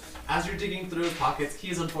 cool. As you're digging through his pockets,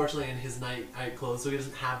 he is unfortunately in his night clothes, so he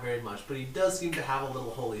doesn't have very much, but he does seem to have a little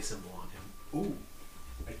holy symbol on him. Ooh,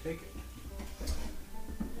 I take it.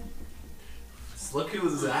 Look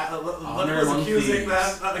who's at. Look Honor who's among accusing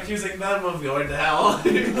thieves. them of going to hell.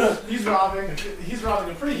 he's robbing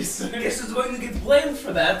a priest. Guess who's going to get blamed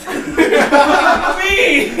for that?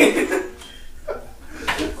 Me!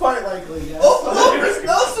 Quite likely, yes. Ophilophus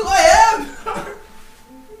knows who I am!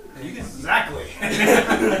 You can Exactly.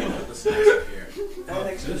 put the snacks up here. That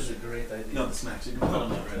actually is a great idea. No, the snacks. You can put them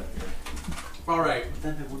right up here. All right,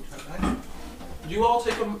 Then they would try you all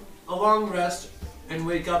take a long rest and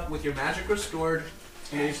wake up with your magic restored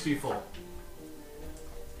and HP full.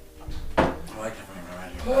 I like having them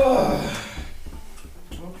around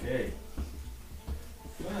here. Okay.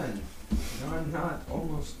 Fun. No, I'm not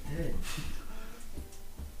almost dead.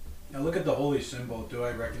 Now look at the holy symbol. Do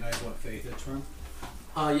I recognize what faith it's from?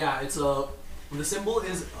 Yeah, the symbol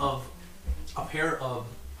is of a pair of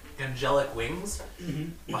angelic wings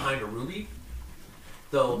behind a ruby.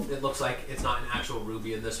 Though it looks like it's not an actual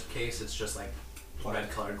ruby in this case, it's just like red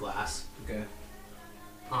colored glass. Okay.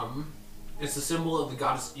 It's the symbol of the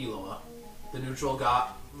goddess Eloa, the neutral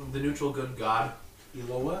good god.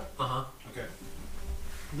 Eloa? Uh-huh. Okay.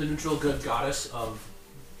 The neutral good goddess of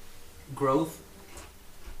growth,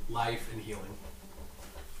 life, and healing.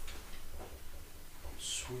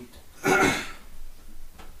 Sweet.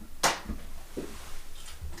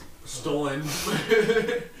 Stolen.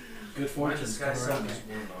 Good My fortune. disguise come self around is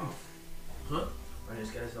me. worn off. Huh? My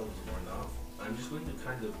disguise self is worn off. I'm just going to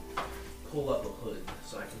kind of pull up a hood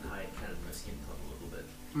so I can hide kind of my skin tone a little bit.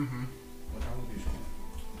 Mm-hmm. What time would you school?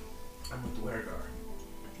 I'm with Wergar.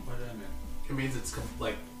 What did I mean? It means it's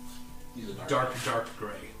like These are dark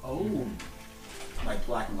gray. Oh. Like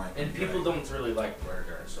black and white. And people don't really like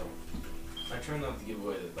Wergar, so I try not to give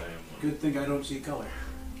away that I am one. Good thing I don't see color.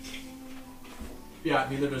 Yeah,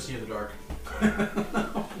 neither does he in the dark.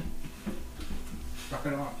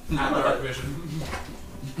 Right on. At dark vision.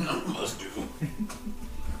 Must do.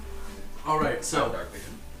 All right, so Dark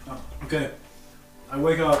vision. Oh, okay. I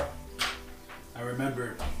wake up. I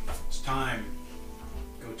remember it's time.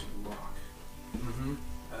 Go to the rock. mm-hmm.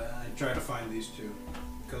 I try to find these two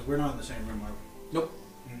because we're not in the same room, are we? Nope.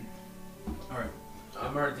 All right.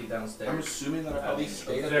 I'm already downstairs. I'm assuming that I probably A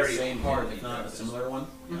stayed at very the same hard part, if not a crevice. similar one.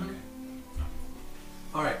 Mhm.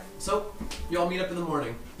 All right, so you all meet up in the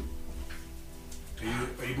morning.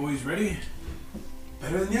 Are you boys ready?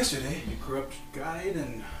 Better than yesterday. You corrupt guide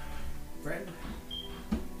and friend.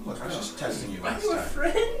 Look, I was just testing you Are last you a time.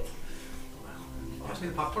 friend? Pass me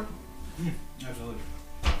the popcorn. Absolutely.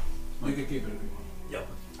 You can keep it if you want.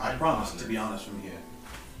 I promise to be honest from here.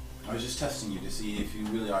 I was just testing you to see if you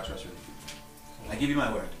really are trustworthy. I give you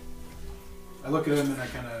my word. I look at him and I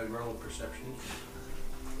kind of roll perception.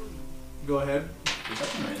 Go ahead.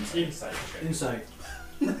 Perception or insight? Inside. Okay. Insight.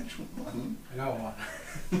 One. I got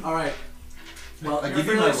one. All right. Well, I you're give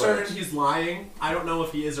you fairly my certain word. he's lying. I don't know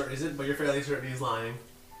if he is or isn't, but you're fairly certain he's lying.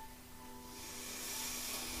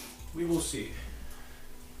 We will see.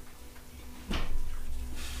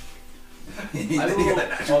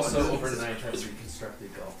 I will also overnight has reconstructed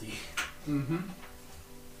Galti. Mm-hmm.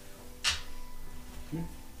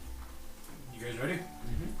 You guys ready?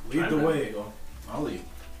 Mm-hmm. Lead the way. I'll leave.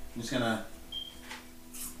 I'm just gonna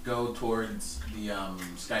go towards the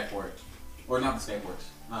skyport, or not the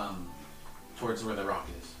skyport, towards where the rock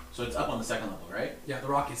is. So it's up on the second level, right? Yeah, the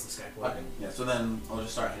Rocky's the skyport. Okay. Yeah. So then I'll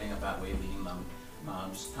just start heading up that way, leading them.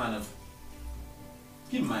 Just kind of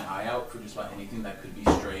keeping my eye out for just about anything that could be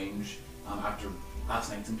strange. After last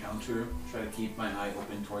night's encounter, try to keep my eye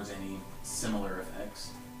open towards any similar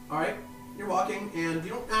effects. All right. You're walking, and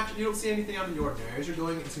you don't see anything out of the ordinary. As you're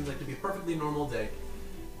going, it seems like to be a perfectly normal day.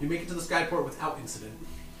 You make it to the skyport without incident.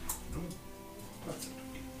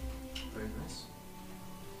 Very nice.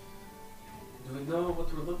 Do we know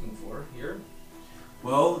what we're looking for here?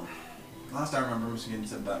 Well, last I remember, Mr. Gideon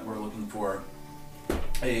said that we're looking for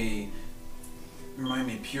a, remind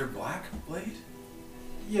me, pure black blade?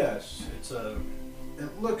 Yes, it's a.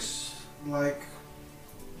 It looks like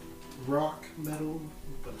rock metal,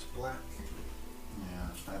 but it's black.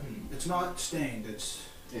 Yeah. It's not stained. It's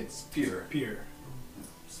It's pure. pure.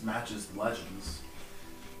 It matches the legends.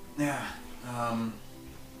 Yeah. I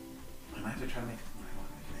might have to try to make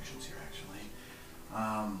connections here,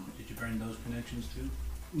 actually. Did you burn those connections too?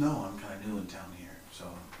 No, I'm kind of new in town here, so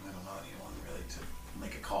I don't know anyone really to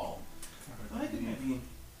make a call. I could maybe.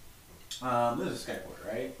 This is Skyport,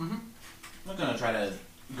 right? Mm-hmm. I'm gonna try to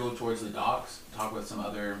go towards the docks, talk with some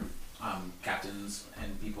other captains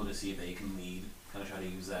and people to see if they can lead. Kind of try to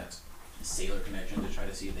use that sailor connection to try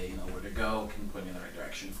to see if they know where to go, can point me in the right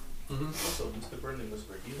direction. Mm-hmm. Also, Mr. Burning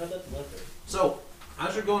Whisper, do you have that letter? So,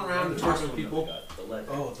 as you're going around and talking with people, The letter.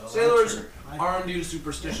 Oh, the sailors lecture. are indeed a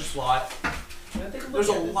superstitious lot. Can I take a look There's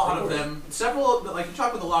a at it? lot of them. Several, like you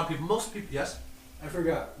talk with a lot of people. Most people, yes. I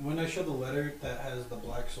forgot. When I show the letter that has the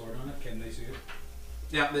black sword on it, can they see it?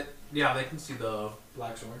 Yeah, they can see the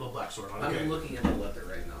Black sword. black sword on I'm it. looking at the letter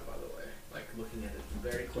right now, by the way. Like, looking at it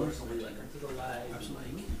very closely, like, into the light.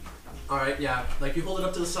 Absolutely. Like, All right, yeah. Like you hold it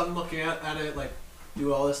up to the sun, looking at it, like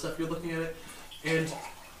do all this stuff. You're looking at it, and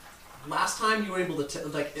last time you were able to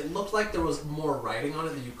like it looked like there was more writing on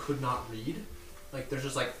it that you could not read. Like there's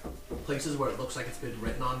just like places where it looks like it's been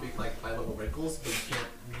written on like by little wrinkles, but you can't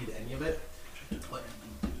read any of it. Like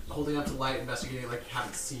holding up to the light, investigating, like you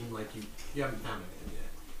haven't seen, like you haven't found anything yet.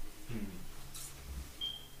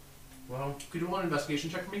 Well, could you do an investigation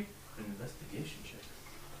check for me? an investigation check.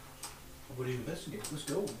 What do you investigate? Let's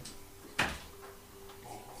go.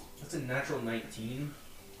 That's a natural 19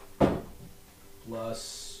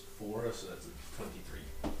 plus 4, so that's a 23.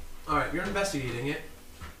 All right, you're investigating it,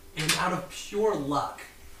 and out of pure luck,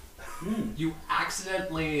 you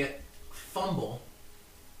accidentally fumble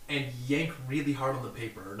and yank really hard on the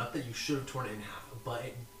paper. Not that you should have torn it in half, but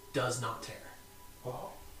it does not tear. Oh.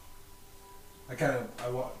 I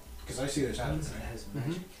walk, because I see this happen. Means it has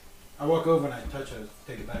magic. I walk over and I touch it,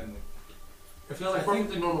 take it back, and like, It feels like I think-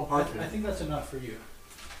 perfectly normal I parchment. think that's enough for you.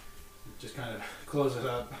 Just kind of close it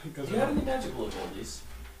up. Do you have any magical abilities?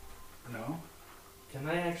 No. Can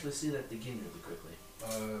I actually see that begin really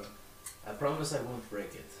quickly? I promise I won't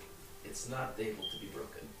break it. It's not able to be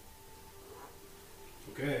broken.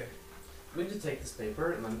 Okay. I'm going to take this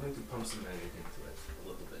paper and I'm going to pump some magic into it a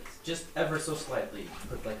little bit. Just ever so slightly,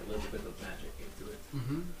 put like a little bit of magic into it.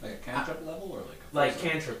 Mm-hmm. Like a cantrip level or like a Like first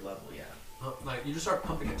level? cantrip level, yeah. Like you just start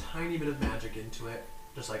pumping a tiny bit of magic into it,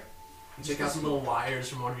 just like you take out some little wires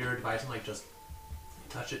from one of your device and like just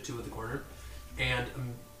touch it to at the corner, and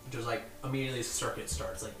there's like immediately a circuit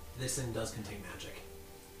starts. Like this thing does contain magic.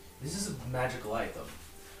 This is a magical item.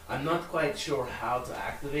 I'm not quite sure how to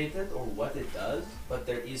activate it or what it does, but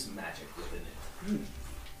there is magic within it.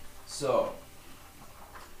 So,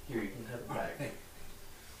 here you can have it back. Hey.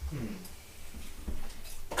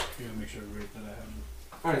 You gotta make sure that I have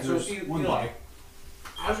it. All right, so There's if you one like,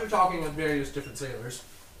 as you're talking with various different sailors,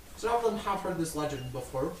 some of them have heard this legend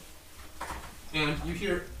before, and you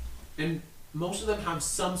hear, and most of them have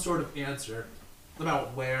some sort of answer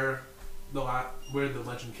about where the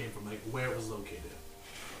legend came from, like where it was located.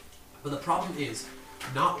 But the problem is,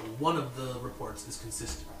 not one of the reports is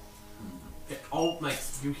consistent. It all like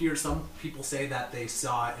you hear some people say that they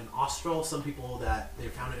saw it in Austral, some people that they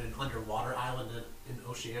found it in an underwater island in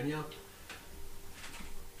Oceania.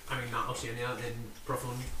 I mean, not Oceania, in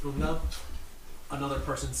Profunda. Another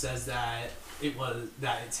person says that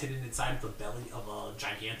it's hidden inside the belly of a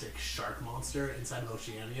gigantic shark monster inside of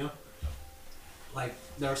Oceania. Like,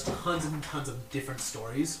 there's tons and tons of different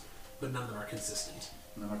stories, but none of them are consistent.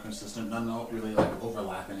 None are consistent. None don't really like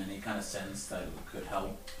overlap in any kind of sense that could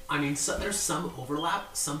help. I mean, there's some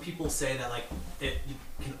overlap. Some people say that like it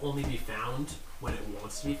can only be found when it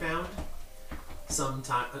wants to be found. Some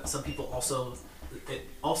people also it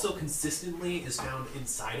also consistently is found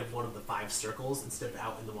inside of one of the 5 circles instead of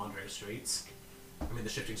out in the wandering straits. I mean, the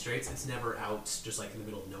shifting straits. It's never out just like in the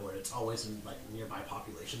middle of nowhere. It's always in like nearby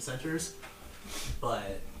population centers.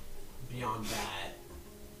 But beyond that.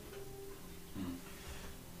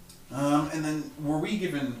 And then, were we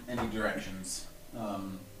given any directions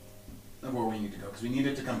of where we need to go? Because we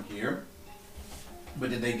needed to come here, but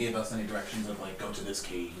did they give us any directions of like go to this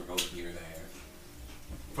cave or go here, there?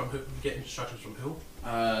 From who? Get instructions from who?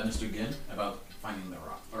 Mr. Ginn about finding the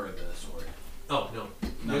rock or the sword. Oh no,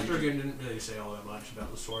 No, Mr. you- Ginn didn't really say all that much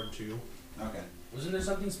about the sword to you. Okay. Wasn't there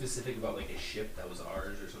something specific about like a ship that was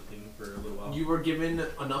ours or something for a little while? You were given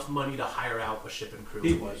enough money to hire out a ship and crew.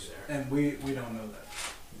 He to was be there. and we don't know that.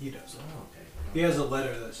 He does. Oh, okay. He has a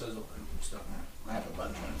letter that says all that stuff. I have a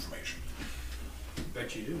bunch of information.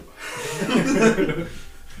 Bet you do.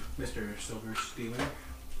 Mr. Silver Stealer.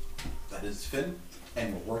 That is Finn,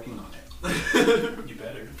 and we're working on it. You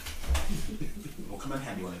better. We'll come in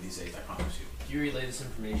handy one of these days, I promise you. Do you relay this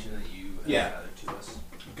information that you have Yeah. gathered to us?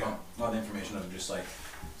 Okay. A lot of information of just like,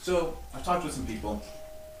 so I've talked with some people.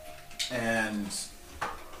 and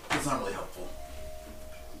it's not really helpful.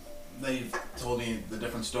 They've told me the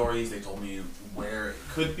different stories. They told me where it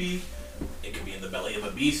could be. It could be in the belly of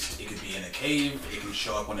a beast. It could be in a cave. It can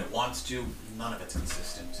show up when it wants to. None of it's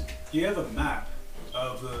consistent. Do you have a map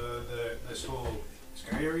of this whole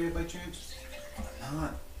sky area by chance?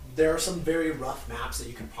 Not. There are some very rough maps that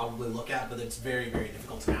you could probably look at, but it's very, very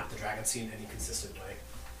difficult to map the Dragon Sea in any consistent way.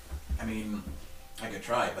 I mean, I could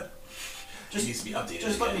try, but it needs to be updated.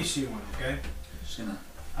 Just let me see one, okay? Just gonna.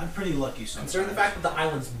 I'm pretty lucky sometimes. Considering the fact that the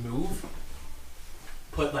islands move,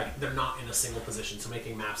 they're not in a single position, so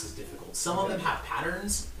making maps is difficult. Some of them have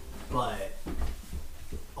patterns, but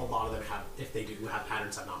a lot of them have, if they do have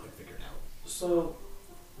patterns, have not been figured out. So,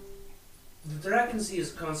 the Dragon Sea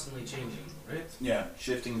is constantly changing, right? Yeah,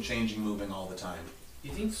 shifting, changing, moving all the time.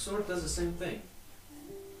 You think the sword does the same thing?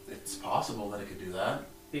 It's possible that it could do that.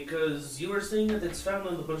 Because you were saying that it's found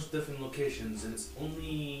in a bunch of different locations and it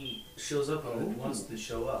only shows up when it wants to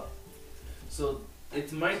show up. So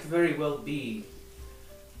it might very well be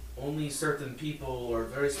only certain people or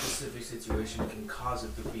very specific situation can cause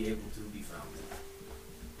it to be able to be found.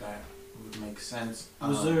 That would make sense.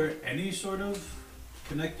 Was there any sort of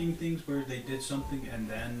connecting things where they did something and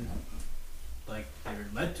then, like, they were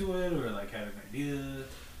led to it or like had an idea?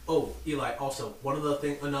 Oh, Eli, also,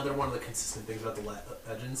 another one of the consistent things about the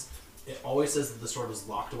legends, it always says that the sword was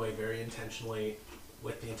locked away very intentionally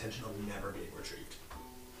with the intention of never being retrieved.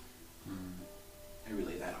 I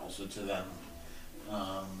relay that also to them.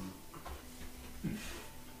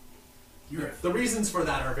 The reasons for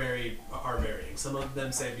that are varying. Some of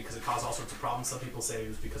them say because it caused all sorts of problems. Some people say it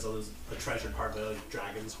was because it was a treasured part of the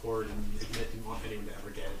dragon's hoard and it didn't want anyone to ever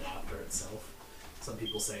get it after itself. Some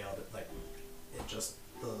people say that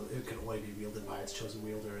it can only be wielded by its chosen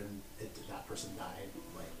wielder and that person died.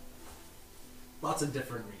 Like, lots of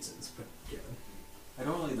different reasons given. I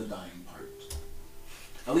don't relay the dying part.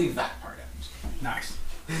 I'll leave that part out. Nice.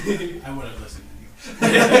 I would have listened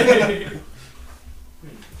anyway.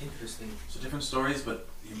 Interesting. So different stories, but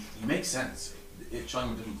you make sense. It's showing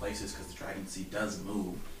in different places because the Dragon Sea does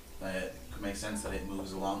move. It could make sense that it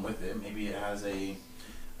moves along with it. Maybe it has a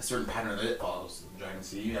certain pattern that it follows. The Dragon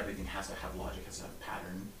Sea, everything has to have logic, has to have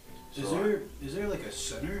pattern. So Is there like a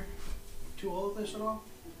center to all of this at all?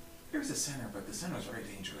 there's a center, but the center is very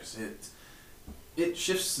dangerous. It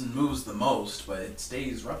shifts and moves the most, but it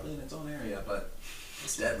stays roughly in its own area. But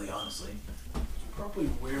it's deadly, honestly. Probably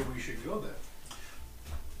where we should go then.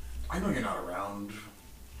 I know you're not around,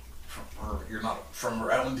 or you're not from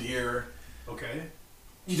around here. Okay.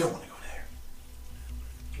 You don't want to go there.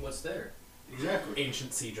 What's there? Exactly.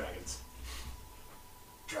 Ancient sea dragons.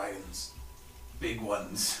 Dragons, big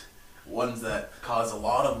ones, ones that cause a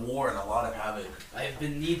lot of war and a lot of havoc. I've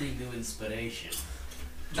been needing new inspiration.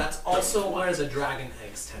 That's also where the dragon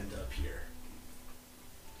eggs tend to appear.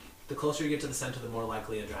 The closer you get to the center, the more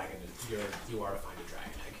likely you are to find a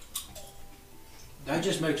dragon egg. That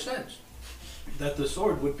just makes sense. That the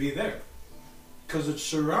sword would be there. Because it's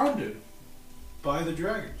surrounded by the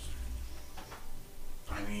dragons.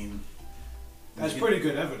 I mean, That's pretty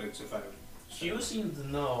good evidence if I... You seem to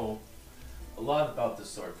know a lot about the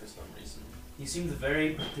sword for some reason. You seemed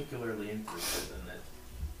very particularly interested in it.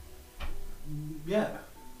 Yeah.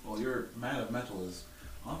 well, your man of metal is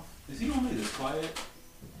off. Is he normally this quiet?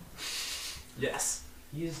 Yes.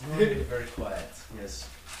 He is normally very quiet, yes.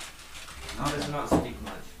 He does not speak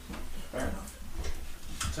much. Fair enough.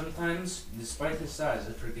 Sometimes, despite his size,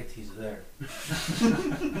 I forget he's there.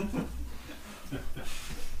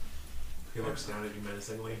 He looks down at you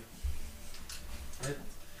menacingly. It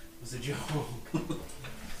was a joke.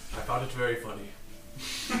 I found it very funny.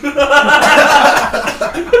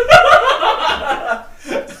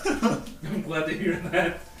 I'm glad to hear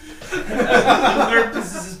that. Lunar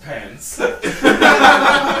pisses his pants.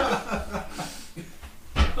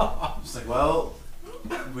 Just like, well,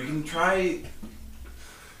 we can try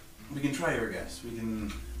your guess. We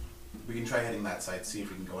can try heading that side, see if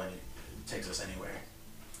we can go any. It takes us anywhere.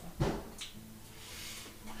 We're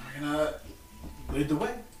gonna Lead the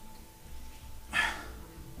way.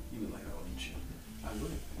 You would like that, wouldn't you? I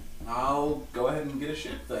would. I'll go ahead and get a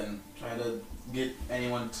ship then. Try to get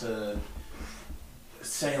anyone to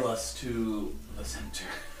sail us to the center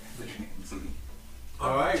of the Dragon Sea.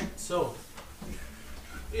 Alright, so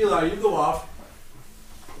Eli, you go off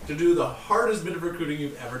to do the hardest bit of recruiting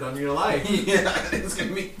you've ever done in your life. Yeah, it's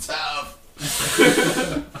gonna be tough.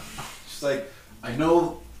 Just like, I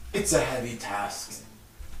know it's a heavy task.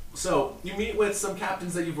 So, you meet with some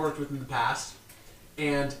captains that you've worked with in the past,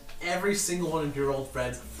 and every single one of your old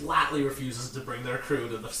friends flatly refuses to bring their crew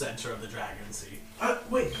to the center of the Dragon Sea.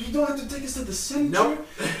 Wait, you don't have to take us to the center. Nope.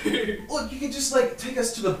 Look, you can just like take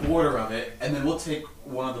us to the border of it, and then we'll take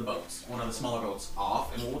one of the smaller boats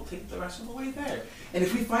off, and we'll take the rest of the way there. And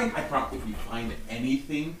if we find, if we find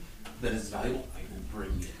anything that is valuable, I will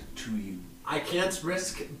bring it to you. I can't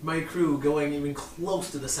risk my crew going even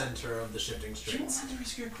close to the center of the shifting You don't straits. have to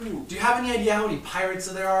risk your crew. Do you have any idea how many pirates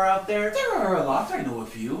there are out there? There are a lot. I know a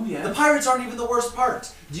few. The Yeah. pirates aren't even the worst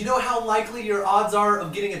part. Do you know how likely your odds are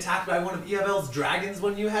of getting attacked by one of EFL's dragons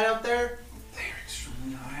when you head out there? They're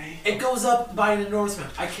extremely high. It goes up by an enormous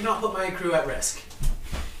amount. I cannot put my crew at risk.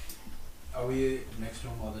 Are we next to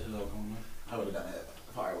him while this is all going on? I would have done it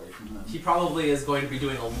far away from them. He probably is going to be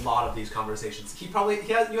doing a lot of these conversations. You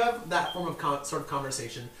have that form of sort of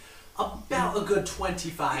conversation about a good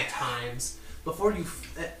 25 times before you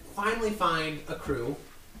finally find a crew.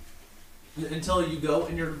 Until you go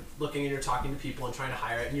and you're looking and you're talking to people and trying to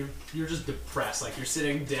hire it, and you're just depressed, like you're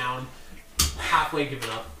sitting down, halfway giving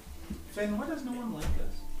up. Finn, why does no one like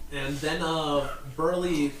us? And then a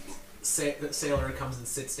burly sailor comes and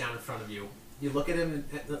sits down in front of you. You look at him.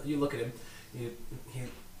 You look at him.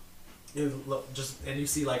 You look and you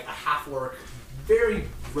see like a half orc, very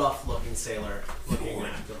rough looking sailor looking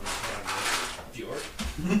at them. Fjord.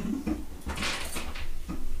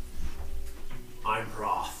 I'm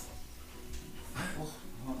Proth.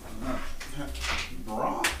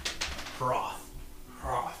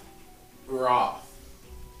 Broth?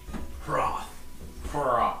 Proth.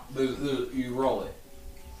 Broth. You roll it.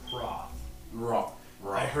 Proth. Broth.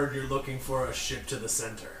 I heard you're looking for a ship to the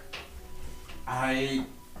center. I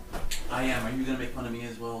am. Are you gonna make fun of me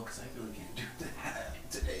as well? Because I really can't do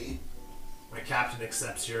that today. My captain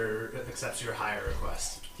accepts your hire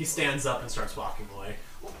request. He stands up and starts walking away.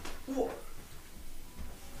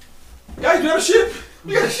 Guys, we have a ship!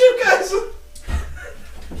 We got a ship, guys!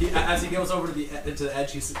 As he goes over to the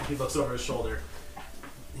edge, he looks over his shoulder.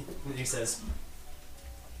 And he says,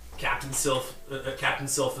 Captain Sylph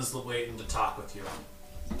is waiting to talk with you.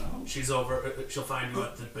 She's over. She'll find you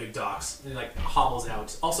at the big docks. And he like hobbles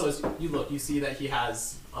out. Also, as you look, you see that he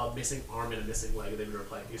has a missing arm and a missing leg. They've been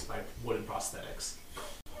replaced by wooden prosthetics.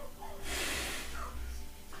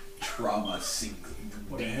 Trauma sinks.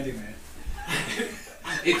 What a handyman.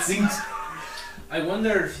 It sinks. I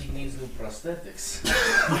wonder if he needs new prosthetics.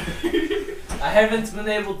 I haven't been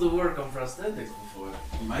able to work on prosthetics before.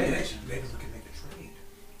 Maybe we can make a trade.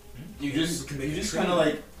 You just kind of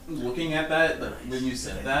like looking at that, like, when you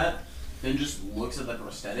said that, then just looks at the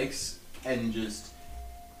prosthetics and just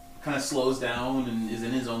kind of slows down and is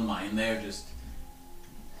in his own mind there, just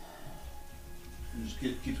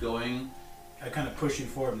keeps going. I kind of push you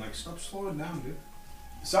forward. I'm like, stop slowing down, dude.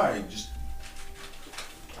 Sorry, just.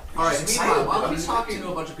 Alright, Just meanwhile, excited. while he's talking to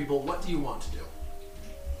a bunch of people, what do you want to do?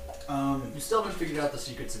 Um, You still haven't figured out the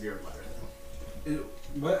secrets of your letter, then.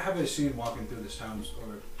 what have I seen walking through this town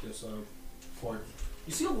or this fort?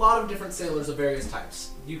 You see a lot of different sailors of various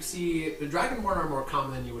types. You see the Dragonborn are more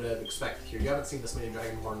common than you would have expected here. You haven't seen this many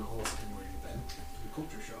Dragonborn almost anywhere you've been. The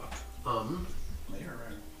culture shock. Later,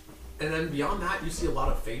 right? And then beyond that, you see a lot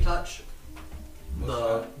of Feytouch,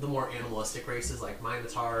 What's the more animalistic races like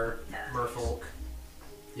Minotaur, Merfolk.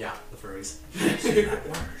 Yeah, the furries.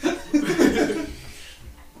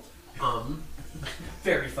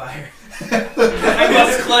 Fairy fire. I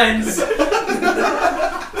must cleanse.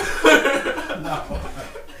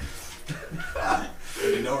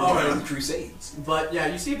 You know, Alright. we're on crusades. But yeah,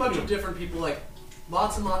 you see a bunch of different people, like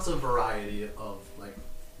lots and lots of variety of like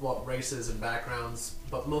races and backgrounds,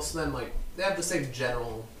 but most of them like they have the same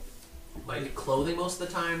general like clothing most of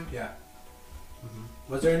the time. Yeah.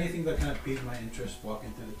 Was there anything that kind of piqued my interest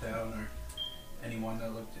walking through the town, or anyone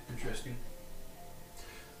that looked interesting?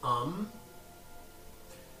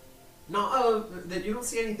 Not that you don't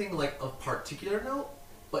see anything like of particular note,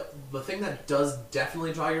 but the thing that does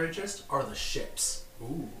definitely draw your interest are the ships.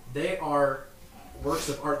 Ooh. They are works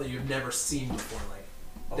of art that you've never seen before. Like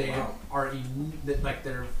Oh, they wow. are like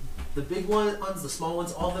they're the big ones, the small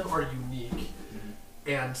ones. All of them are unique,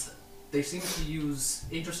 and they seem to use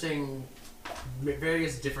interesting,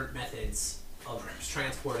 various different methods of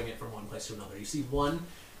transporting it from one place to another. You see one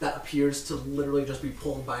that appears to literally just be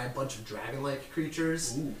pulled by a bunch of dragon-like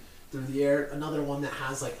creatures through the air. Another one that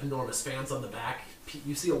has like enormous fans on the back.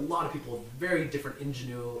 You see a lot of people with very different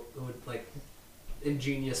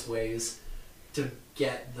ingenious ways to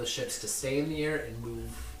get the ships to stay in the air and move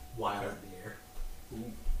while in the air.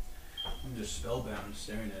 Ooh. I'm just spellbound,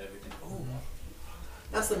 staring at everything. Oh.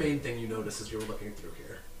 That's the main thing you notice as you're looking through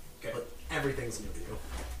here. Okay. But everything's new to you.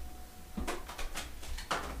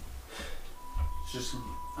 Just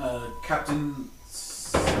Captain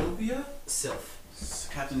Sylvia? Sylph.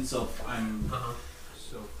 Captain Sylph. I'm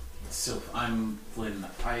Flynn.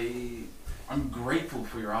 I'm grateful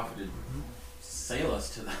for your offer to sail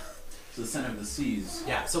us to the center of the seas.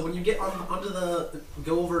 Yeah. So when you get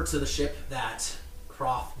go over to the ship that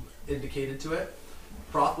Proth indicated to it,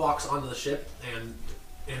 Proth walks onto the ship and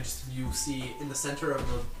you see in the center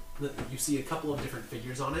of you see a couple of different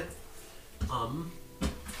figures on it.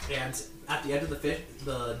 And at the end of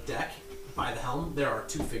the deck by the helm, there are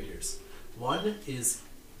two figures. One is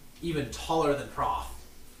even taller than Proth,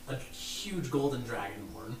 a huge golden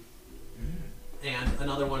dragonborn, and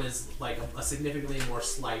another one is like a significantly more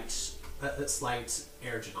slight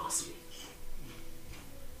air genasi.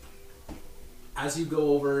 As you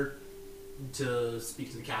go over to speak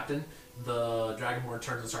to the captain, the dragonborn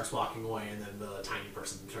turns and starts walking away, and then the tiny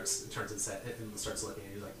person turns and starts looking,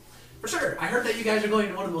 and he's like, "For sure, I heard that you guys are going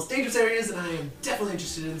to one of the most dangerous areas, and I am definitely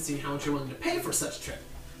interested in seeing how much you're willing to pay for such a trip."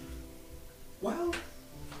 Well,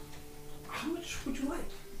 how much would you like?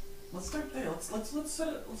 Let's start there. Let's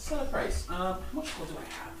set a price. How much gold do I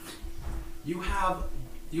have?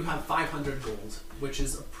 You have 500 gold, which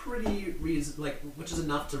is a pretty which is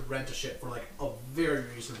enough to rent a ship for like a very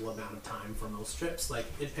reasonable amount of time for most trips. Like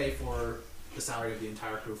it'd pay for the salary of the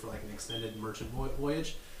entire crew for like an extended merchant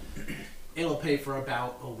voyage. It'll pay for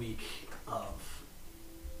about a week of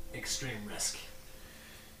extreme risk.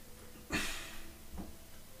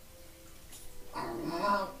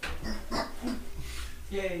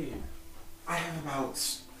 Yay! I have about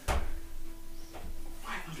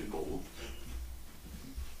 500 gold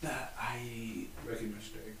that I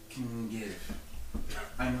can give.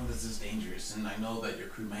 I know this is dangerous, and I know that your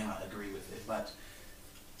crew may not agree with it, but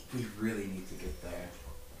we really need to get there.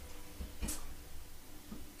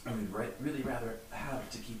 I would really rather have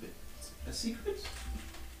to keep it a secret.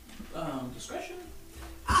 Discretion?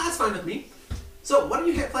 That's fine with me. So, what are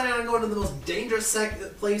you planning on going to the most dangerous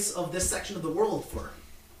place of this section of the world for?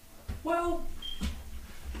 Well,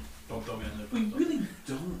 Don't throw me in there. we really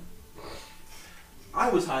don't. I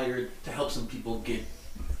was hired to help some people get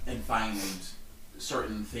and find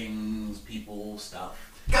certain things, people, stuff.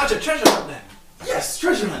 Gotcha, treasure hunt then. Yes,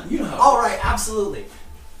 treasure hunt. You know how. All right, absolutely.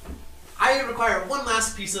 I require one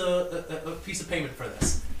last piece of payment for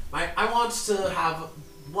this. I want to have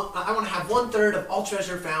 1/3 of all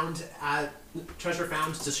treasure found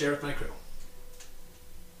to share with my crew.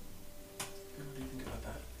 What do you think about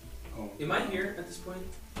that? Oh. Am I here at this point?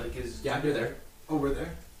 Like, is Yeah, you're there. Oh, we're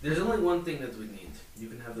there. There's only one thing that we need. You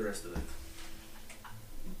can have the rest of it.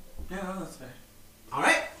 Yeah, that's fair. All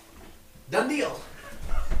right, done deal.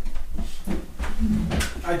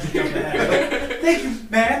 I just jumped ahead. Thank you,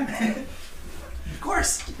 man. Of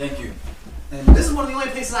course. Thank you. And this is one of the only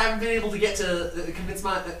places I haven't been able to get to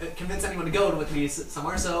convince anyone to go with me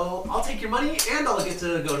somewhere. So I'll take your money and I'll get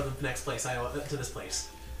to go to the next place. To this place.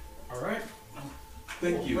 All right.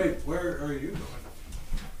 Thank you. Wait, where are you going?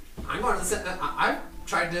 I'm going to. I've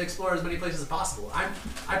tried to explore as many places as possible.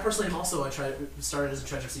 I personally am also started as a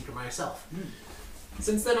treasure seeker myself.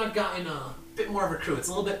 Since then, I've gotten a bit more of a crew. It's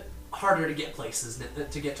a little bit harder to get places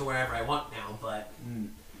to get to wherever I want now, but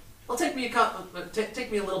it'll take me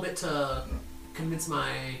take me a little bit to convince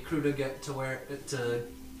my crew to get to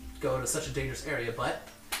go to such a dangerous area. But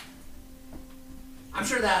I'm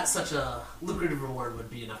sure that such a lucrative reward will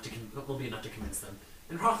be enough to convince them.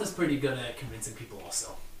 And Roth is pretty good at convincing people,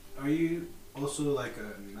 also. Are you also like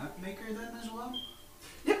a map maker then as well?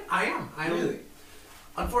 Yep, I am. Really?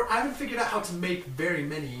 I haven't figured out how to make very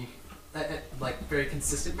many, very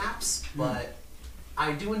consistent maps, but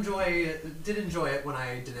I did enjoy it when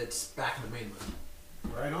I did it back in the mainland.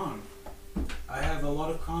 Right on. I have a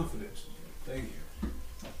lot of confidence in you. Thank you.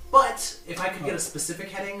 But if I could get a specific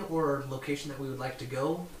heading or location that we would like to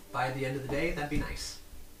go by the end of the day, that'd be nice.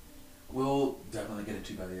 We'll definitely get it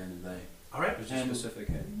to you by the end of the day. All right. There's a specific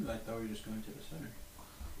heading? I thought we were just going to the center.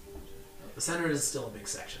 The center is still a big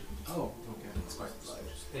section. Oh, okay. It's quite large.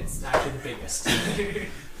 It's actually the biggest. I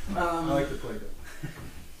like to play that.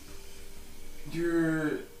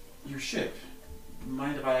 Your ship.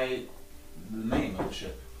 Mind if I the name of the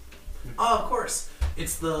ship? Oh, of course.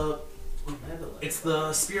 It's the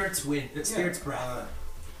Spirit's Wind. It's Spirit's Breath.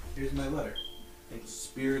 Here's my letter.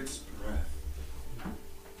 Spirit's Breath.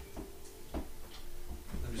 I'm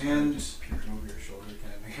just And- just peeking over your shoulder,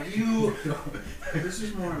 kind of. Have you? This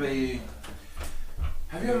is more of a.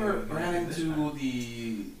 Have you ever ran into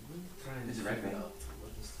the? Is it Red Fang?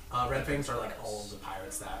 Red Fangs are like all of the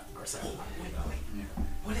pirates that are set in the Valley.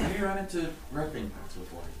 What have you run into Red Fang pirates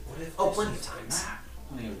before? Plenty of times.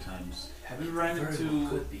 Plenty of times. Have you run Very into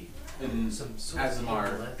could be. in Some sort of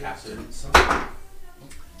Azamar letters Captain? or something.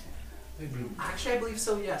 Actually, I believe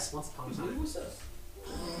so. Yes, once upon a time. Who was that?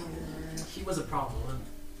 He was a problem.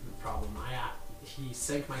 He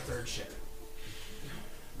sank my third ship.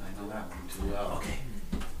 I know that one too well. Okay.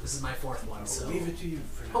 This is my fourth one, so Leave it to you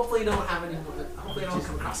for now. hopefully you don't have any more. Hopefully I don't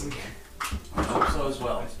come across him again. I hope so as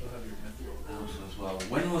well. I still have your mithril. I hope so as well.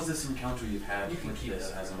 When was this encounter you've had You can with keep this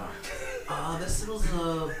that. as a mark? This was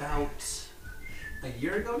about a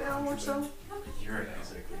year ago now or so. A year ago.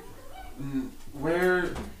 Where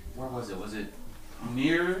was it? Was it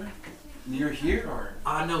near here or?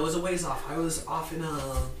 No, it was a ways off. I was off in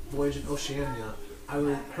a voyage in Oceania. I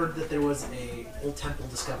heard that there was a old temple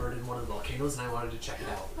discovered in one of the volcanoes, and I wanted to check it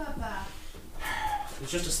out.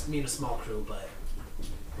 It's just me and a small crew, but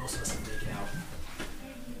most of us didn't make it out.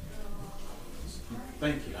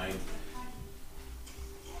 Thank you. I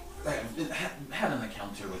had an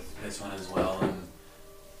encounter with this one as well, and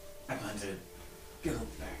I plan to get a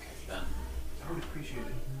look back at them. I would appreciate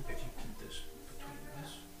it if you keep this between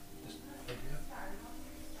us. This idea.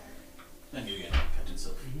 Thank you again, Captain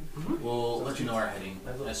Silk. We'll let you know our heading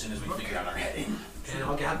as soon as we figure out our heading. And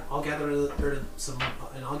I'll gather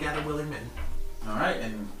willing men. All right,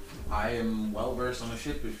 and I am well versed on the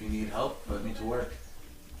ship. If you need help, put me to work.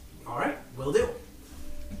 All right, will do.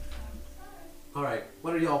 All right,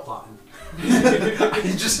 what are y'all plotting? I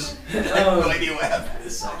just have no idea what happened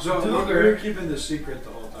this side. So we're keeping this secret the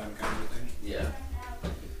whole time, kind of thing. Yeah.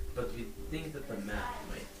 But we think that the map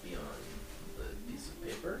might be on the piece of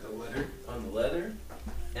paper. The letter. On the leather.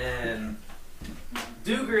 And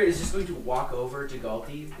Duger is just going to walk over to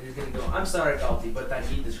Galti and he's going to go, I'm sorry, Galti, but I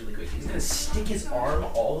need this really quick. He's going to stick his arm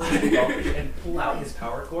all the way to Galti and pull out his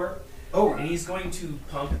power core. Oh. And he's going to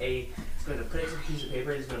he's going to put it in a piece of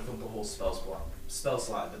paper and he's going to pump the whole spell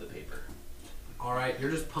slot into the paper. All right,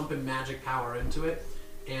 you're just pumping magic power into it,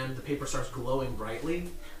 and the paper starts glowing brightly,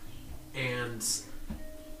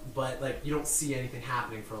 but like you don't see anything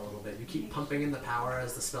happening for a little bit. You keep pumping in the power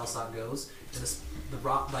as the spell slot goes, and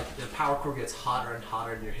the power core gets hotter and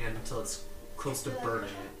hotter in your hand until it's close to burning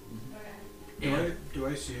it. And Do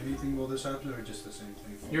I see anything while this happens, or just the same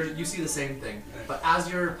thing? you see the same thing, but as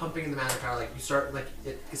you're pumping in the magic power, like you start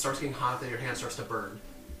it starts getting hot, then your hand starts to burn,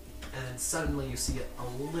 and then suddenly you see a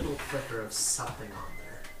little flicker of something on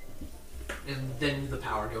there, and then the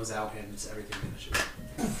power goes out and everything vanishes.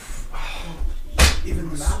 Even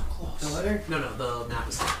the map? The letter? No, the map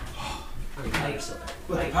is still there. I mean, the letter's still there.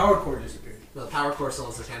 But the power cord disappeared. The power core still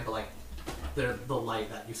is his hand, but like the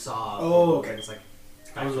light that you saw. Oh, okay. It's like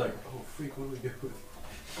I was like, oh freak, what do we do?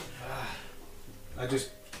 I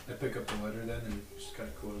pick up the letter then and just kind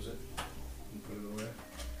of close it and put it away.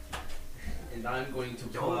 And I'm going to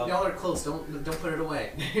pull y'all, out... y'all are close. Don't put it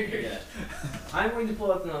away. Yeah. I'm going to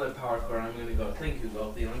pull out another power core and I'm going to go, thank you,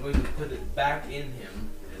 Galti, and I'm going to put it back in him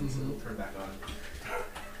and so it'll turn back on.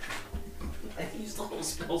 I used the whole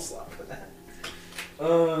spell slot for that.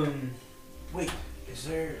 Wait, is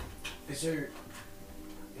there, if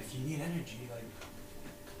you need energy, like,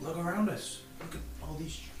 look around us. Look at all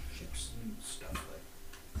these ships and stuff,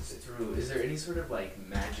 like. Is there any sort of like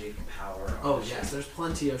magic power on Oh the ship? yes, there's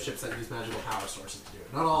plenty of ships that use magical power sources to do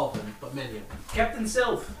it. Not all of them, but many of them. Captain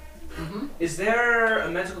Sylph, is there a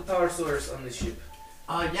magical power source on this ship?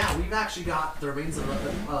 Yeah, we've actually got the remains of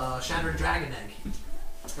a shattered dragon egg.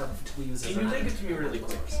 That we use as Can you a take it to me really magical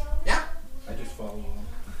quick? source. Yeah. I just follow along.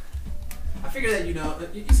 I figure that you know.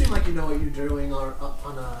 You seem like you know what you're doing on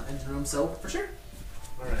a engine room, so for sure.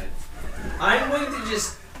 Alright. I'm going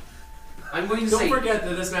to Don't say... forget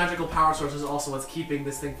that this magical power source is also what's keeping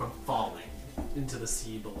this thing from falling into the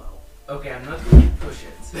sea below. Okay, I'm not going to push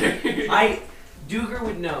it. Duger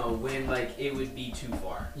would know when like it would be too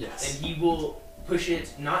far. Yes. And he will push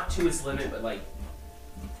it not to its limit, but like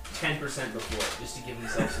 10% before, just to give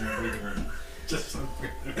himself some breathing room. Just some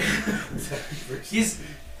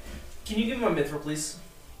Can you give him a mithril, please?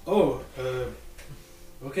 Oh,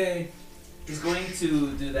 okay. He's going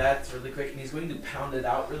to do that really quick, and he's going to pound it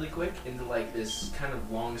out really quick into like this kind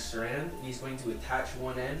of long strand, and he's going to attach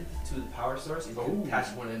one end to the power source. He's going to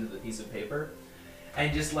attach one end to the piece of paper,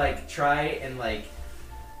 and just like try and like,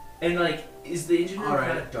 is the engine room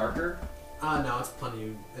kind of darker? No, it's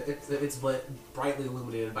plenty. It's brightly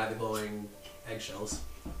illuminated by the glowing eggshells.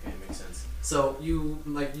 Okay, makes sense. So you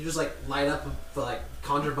just light up the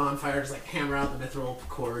conjure bonfire, just hammer out the mithril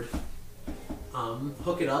cord,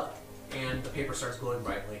 hook it up, and the paper starts glowing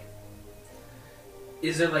brightly.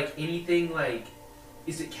 Is there anything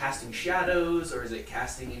is it casting shadows or is it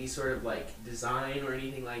casting any sort of design or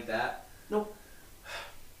anything like that? Nope.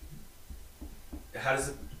 How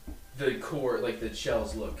does the core, the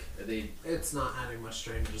shells look? Are they? It's not adding much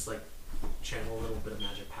strain to just channel a little bit of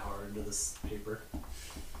magic power into this paper.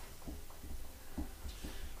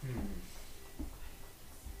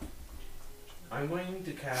 I'm going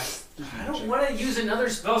to cast. I don't want to use another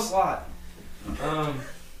spell slot. I'm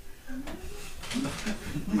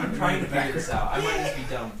trying to figure this out. I might just be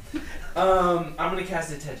dumb. I'm gonna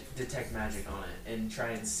cast detect magic on it and try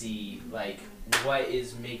and see like what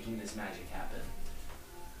is making this magic happen.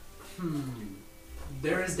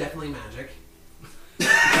 There is definitely magic.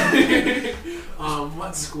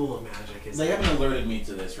 What school of magic is They it? haven't alerted me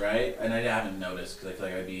to this, right? And I haven't noticed because I feel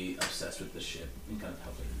like I'd be obsessed with the ship and kind of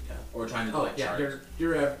helping or trying to Oh like yeah, charge.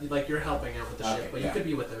 you're helping out with the Okay, ship, but yeah. you could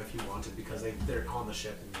be with them if you wanted because they're on the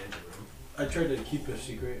ship in the engine room. I tried to keep a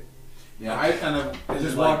secret. Yeah, I kind of I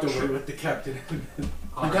just like, walked away with the captain.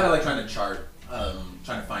 I'm kind of like trying to chart,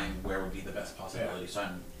 trying to find where would be the best possibility. So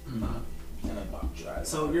I'm not gonna botch that.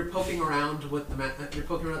 So you're poking around with the map. You're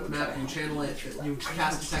poking around with the map. You channel it. You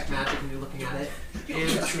cast detect magic, and you're looking at it, and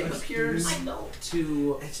it appears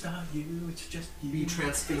to It's not you, it's just be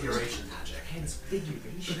transfiguration magic.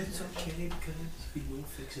 Transfiguration. But it's okay because we will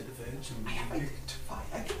fix it eventually. I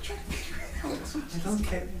can try to figure it out. I don't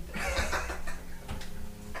care.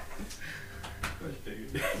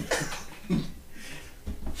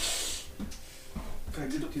 I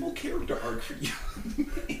did a full character arc for you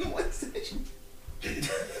in one session.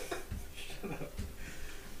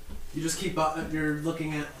 You just keep up. You're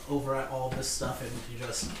looking over at all this stuff, and you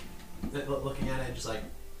just looking at it, and just like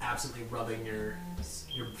absently rubbing your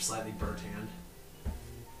slightly burnt hand.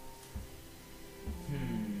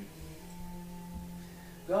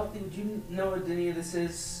 Galti, would you know what any of this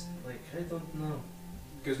is? Like, I don't know.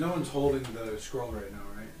 Because no one's holding the scroll right now,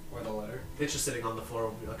 right? Or the letter. It's just sitting on the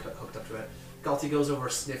floor, hooked up to it. Galti goes over,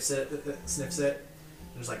 sniffs it.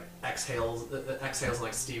 There's like exhales, and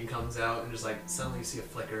like steam comes out, and just like suddenly you see a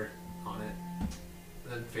flicker on it,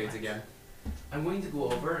 and then fades again. I'm going to go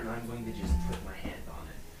over and I'm going to just put my hand on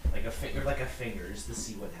it, like a finger, like a fingers, to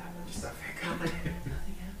see what happens. Just a finger.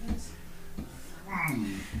 Nothing happens.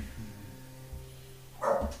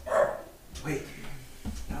 Wait,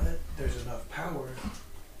 now that there's enough power,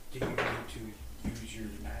 do you need to use your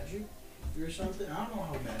magic or something? I don't know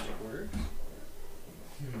how magic works.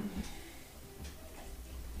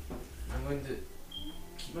 I'm going to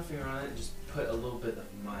keep my finger on it and just put a little bit of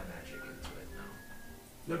my magic into it now.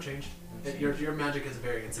 No change. No change. Your magic is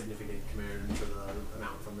very insignificant compared to the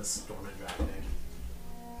amount from this dormant dragon egg.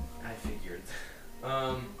 I figured.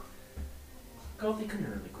 Galti, come here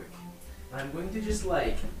really quick. I'm going to just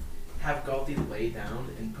like have Galti lay down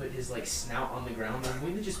and put his like snout on the ground. I'm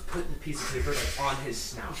going to just put the piece of paper like on his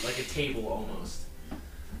snout, like a table almost.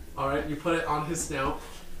 All right, you put it on his snout,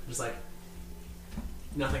 just like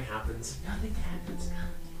nothing happens. Nothing happens.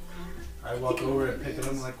 I walk over and pick it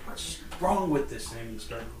up. I'm like, what's wrong with this thing? And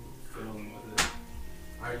start fiddling with it.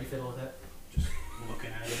 All right, you fiddle with it. Just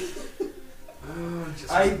looking at it.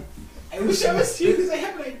 I wish I was you because I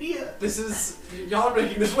have an idea. This is y'all are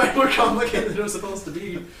making this way more complicated than it was supposed to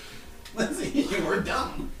be. Let's see, you were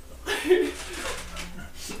dumb.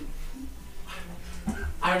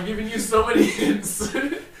 I've given you so many hints.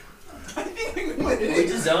 I think we went We're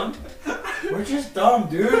just dumb. We're just dumb,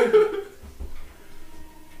 dude.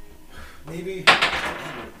 Maybe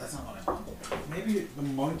That's not what I want. the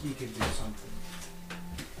monkey could do something.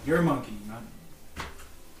 Your monkey, not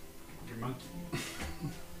your monkey.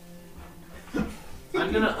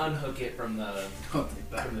 I'm gonna unhook it from the power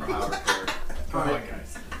cord. Alright.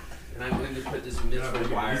 guys. And I'm going to put this miserable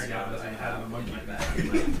Yeah, wire easy, now that I doesn't have have a in monkey. my bag. In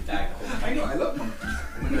my bag the whole I know, I love monkeys.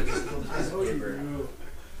 I'm going to just pull this piece of paper.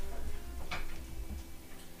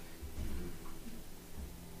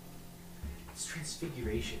 It's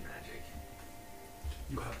transfiguration magic.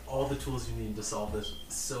 You have all the tools you need to solve this.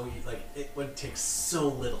 Like it would take so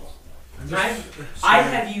little. I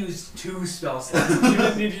have used 2 spell slots. You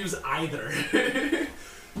didn't need to use either.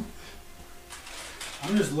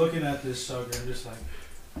 I'm just looking at this sucker and just like,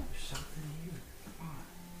 there's something here. Come on.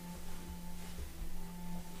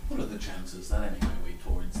 What are the chances that I make my way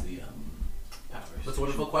towards the power That's a station?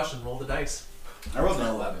 wonderful question. Roll the dice. I rolled an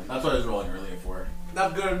 11. That's what I was rolling earlier for.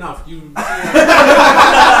 Not good enough. You see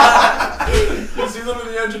them in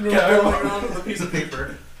the engine room going around with a piece of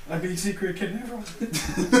paper. I being secret can never.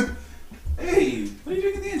 Hey, what are you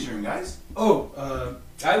doing in the engine room, guys? Oh,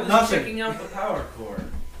 I was Nothing. checking out the power cord.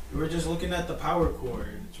 we're just looking at the power cord.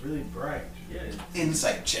 It's really bright. Yeah.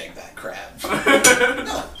 Insight check that crap.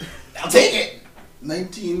 No, I'll take it.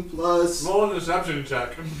 19 plus. Roll an deception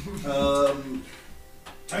check.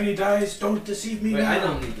 Tiny dice, don't deceive me Wait, now. I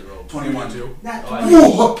don't need to roll. 21. Not Oh, I- 20.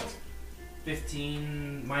 Whoa!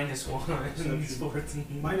 15 minus 1 is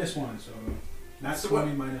 14. Minus 1, so not So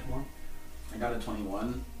 20 minus 1. I got a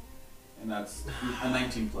 21, and that's a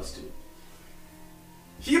 19 plus 2.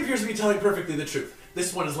 He appears to be telling perfectly the truth.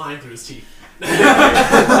 This one is lying through his teeth. No.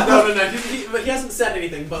 But he hasn't said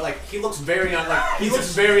anything. But like he looks very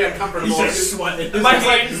very uncomfortable. He's just sweating. My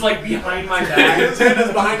hand is like behind my back. His hand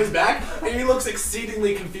is behind his back, and he looks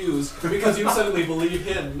exceedingly confused because you suddenly believe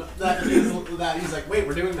him that he's like, wait,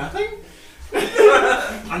 we're doing nothing.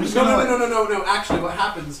 I'm just gonna. No. Actually, what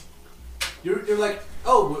happens? You're like,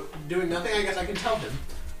 oh, we're doing nothing. I guess I can tell him.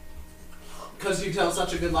 Because you tell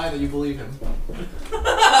such a good lie that you believe him.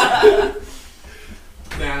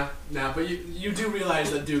 Nah, but you do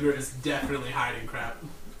realize that Duger is definitely hiding crap.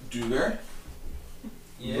 Duger,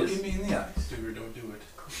 Yes. look at me in the eyes. Duger, don't do it.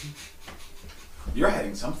 You're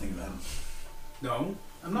hiding something then. No,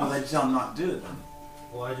 I'm Well, not. I shall not do it then.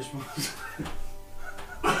 Well, I just want.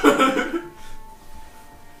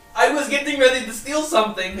 I was getting ready to steal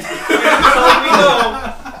something. You're telling me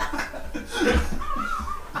no.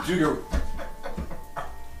 Duger.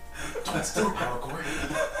 Don't steal power cord.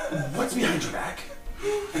 What's behind your back?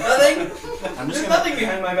 Nothing. I'm There's just gonna. nothing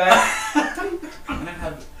behind my back. I'm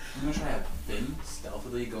gonna try to have Finn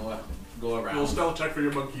stealthily go around. We'll stealth check for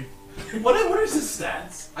your monkey. What are his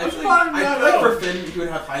stats? I Which feel one? like, I No, feel like no. for Finn, he would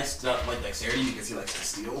have high stuff like dexterity because he likes to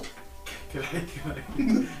steal. Can I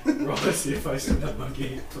roll to see if I see that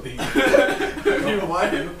monkey, please? You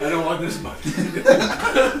want him? I don't want this monkey.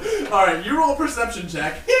 Alright, you roll a perception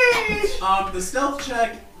check. The stealth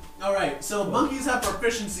check. Alright, so monkeys have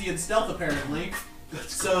proficiency in stealth apparently.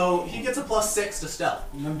 So he gets a +6 to stealth.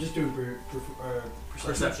 I'm just doing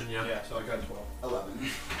Perception, yeah. Yeah, so I got 12. 11.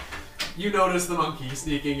 You notice the monkey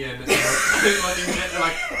sneaking in and looking at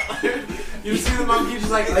like you see the monkey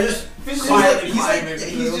just like I just quietly climbing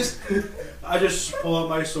he's through. just. I just pull out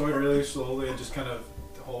my sword really slowly and just kind of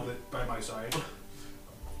hold it by my side.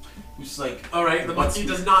 He's just like. Alright, the monkey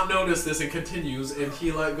does not notice this and continues, and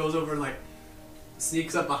he like goes over and like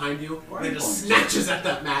sneaks up behind you Why and are then you just pulling me? snatches at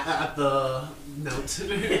that at the note.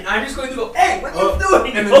 And I'm just going to go, hey, what are Oh. you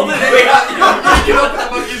doing? And then Hold you it way out. get up,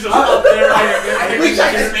 the monkey's just up there. I wish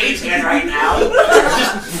I could mage hand right now.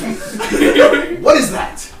 What is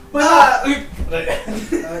that?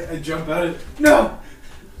 I jump at it. No!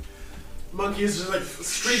 Monkey's just like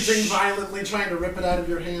screeching violently, trying to rip it out of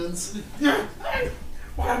your hands.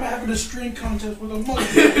 Why am I having a string contest with a monkey?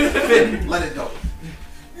 Finn, let it go.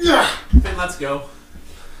 Finn, let's go.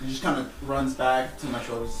 He just kind of runs back to my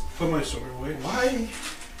shoulders. Put my sword away. Why?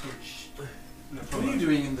 What are you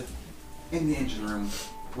doing in the engine room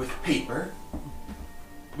with paper?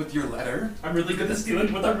 With your letter? I'm really good at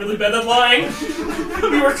stealing, but I'm really bad at lying.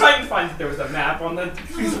 We were trying to find if there was a map on the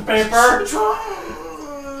piece of paper.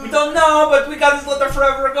 We don't know, but we got this letter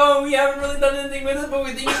forever ago, and we haven't really done anything with it, but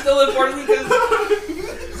we think it's still important because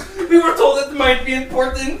we were told it might be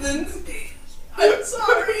important, and I'm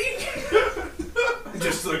sorry.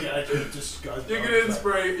 Just look at it. Just God.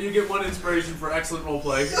 You get one inspiration for excellent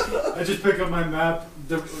roleplay. I just pick up my map,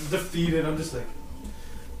 defeat it. I'm just like,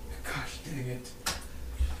 gosh dang it.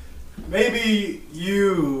 Maybe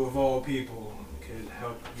you, of all people, could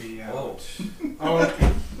help me out. Oh,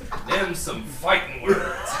 Them some fighting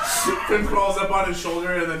words. Finn crawls up on his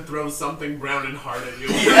shoulder and then throws something brown and hard at you.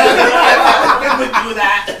 Finn would do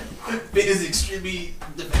that. Finn is extremely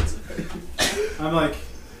defensive. I'm like,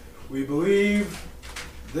 we believe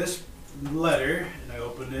this letter, and I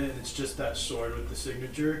open it, and it's just that sword with the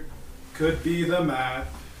signature, could be the map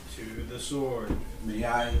to the sword. May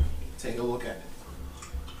I take a look at it?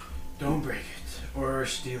 Don't break it, or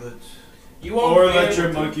steal it, You won't or be let able your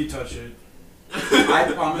to. monkey touch it. I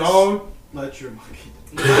promise. Don't let your monkey.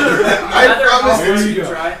 Another promise There option you to go.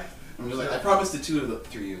 try. I'm just like, I promise to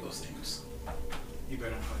three of those things. You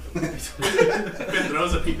better not fight the monkey. Finn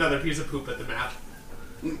throws another piece of poop at the map.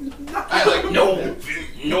 I like, no, Finn,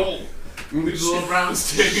 no. Leaves a little brown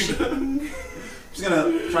stain. Just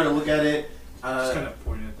gonna try to look at it. Just kind of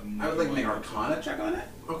pointing at the monkey. I would like to make an Arcana check on it.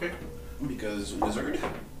 Okay. Because wizard.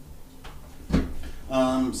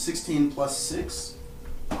 16 plus 6.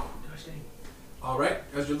 Alright,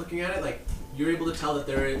 as you're looking at it, like, you're able to tell that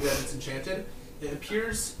that it's enchanted. It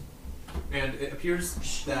appears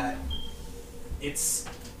that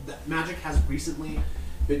that magic has recently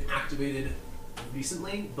been activated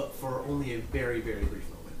but for only a very, very brief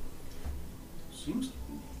moment.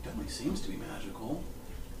 Definitely seems to be magical.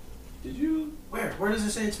 Did you? Where does it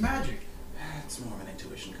say it's magic? It's more of an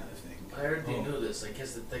intuition kind of thing. I already knew this. I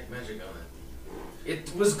guess the thick magic on it.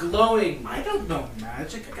 It was glowing. I don't know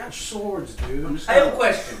magic. I got swords, dude. I'm just I have a gonna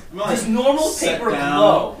question. I'm gonna, Does normal sit paper down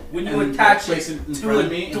glow when you and attach place it in to front a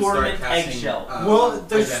of me and start dormant casting, eggshell? Well,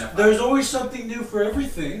 there's identify. there's always something new for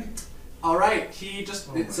everything. All right, he just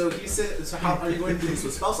so he said. So how are you going to do this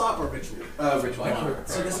with spell slot or ritual? Ritual.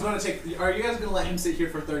 So this is going to take. Are you guys going to let him sit here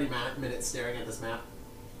for 30 minutes staring at this map?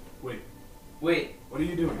 Wait, Wait, what are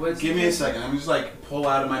you doing? what's Give me a second. I'm just like pull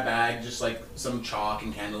out of my bag just like some chalk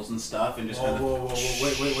and candles and stuff and just kind of. Whoa,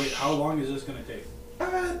 wait. How long is this gonna take?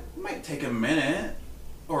 Might take a minute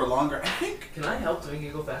or longer. I think. Can I help to make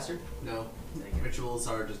it go faster? No. Rituals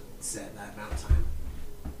are just set that amount of time.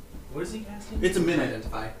 What is he casting? It's a minute.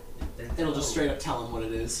 Identify. It'll just straight up tell him what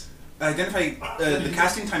it is. Identify. The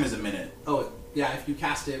casting time is a minute. Oh, yeah, if you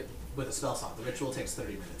cast it with a spell slot, the ritual takes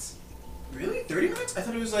 30 minutes. Really? 30 minutes? I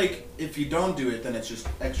thought it was like if you don't do it, then it's just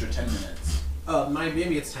extra 10 minutes.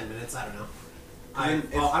 Maybe it's 10 minutes, I don't know. Then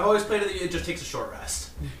I've always played it, it just takes a short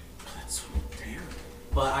rest. That's so damn.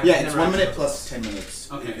 But I've Yeah, it's never 1 minute actually- plus 10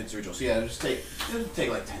 minutes Okay. if it's ritual. So yeah, it'll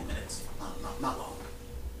take like 10 minutes. Not long.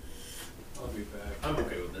 I'll be back. I'm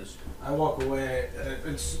okay with this. I walk away.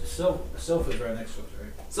 Sylph is right next to us,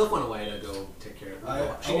 right? Sylph went away to go take care of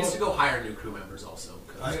it. She needs to go hire new crew members also,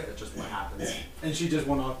 because that's just what happens. And she just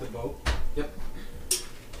went off the boat. Yep.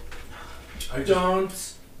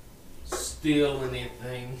 Don't steal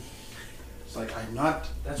anything. It's like I'm not.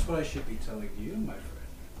 That's what I should be telling you, my friend.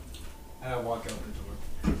 And I walk out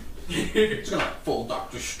the door. It's gonna like full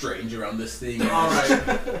Doctor Strange around this thing. Alright.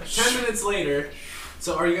 10 minutes later.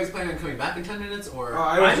 So are you guys planning on coming back in 10 minutes, or?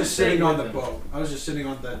 I was I'm just sitting staying on with the them. boat. I was just sitting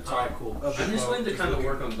on the top. Alright, cool. of the I'm just boat, going to kind of looking-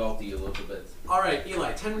 work on Galti a little bit. Alright,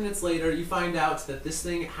 Eli, 10 minutes later, you find out that this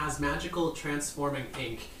thing has magical transforming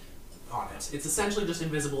ink on it. It's essentially just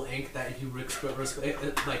invisible ink that if you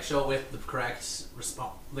like show it with the correct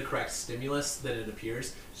stimulus, then it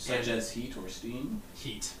appears. Such as heat or steam.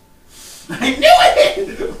 Heat. I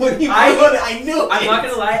knew it! When you I knew it! I'm not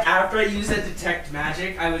gonna lie, after I used that detect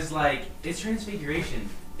magic, I was like, it's transfiguration.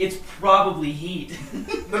 It's probably heat.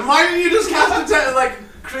 Then why didn't you just cast it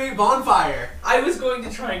create bonfire? I was going to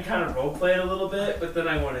try and kind of roleplay it a little bit, but then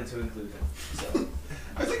I wanted to include him. So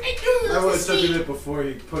I was like, I knew it! I would have taken it before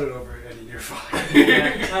you put it over any of your fire.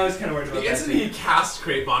 yeah, I was kind of worried about The that. instant he cast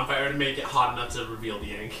create bonfire to make it hot enough to reveal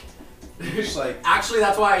the ink. Just like, Actually,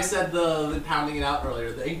 that's why I said the pounding it out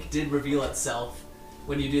earlier. The ink did reveal itself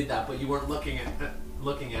when you did that, but you weren't looking at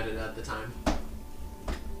it at the time.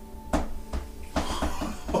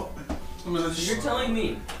 You're telling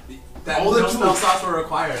me. That All the no spell tools. slots were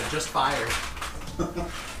required, just fire.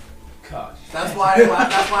 Gosh. That's why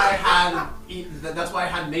I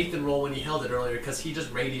had Nathan roll when he held it earlier, because he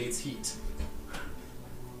just radiates heat.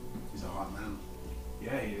 he's a hot man.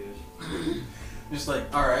 Yeah, he is. Just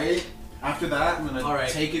like, alright. After that, I'm gonna Alright.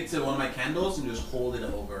 take it to one of my candles and just hold it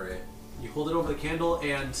over it. You hold it over the candle,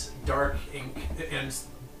 and dark ink and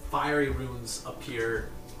fiery runes appear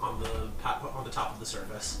on the top of the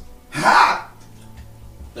surface. Ha!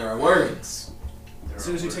 There are words. As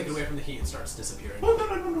soon as you take it away from the heat, it starts disappearing.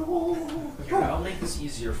 Here, I'll make this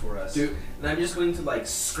easier for us. Dude. And I'm just going to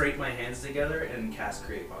scrape my hands together and cast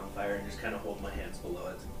create bonfire and just kind of hold my hands below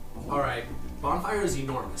it. All right, bonfire is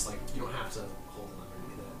enormous. Like you don't have to hold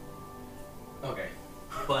it underneath it. Okay.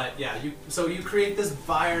 But yeah, you create this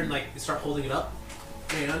fire and you start holding it up,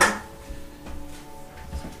 and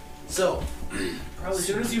so Probably as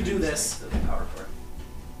soon as you do this, the power cord.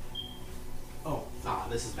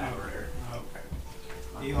 this is bad murder.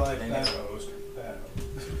 Okay. Eli, bad host. Bad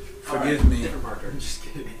host. Forgive me. Different marker. I'm just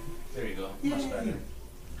kidding. There you go. Much better.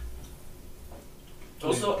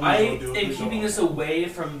 Also, Please I don't do it, am please keeping don't. this away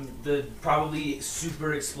from the probably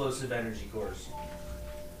super explosive energy cores.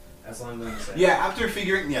 That's all I'm going to say. Yeah, after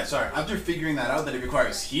figuring that out that it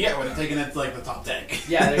requires heat, I would have taken it to the top deck.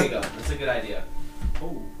 Yeah, there you go. That's a good idea.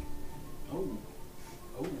 Oh.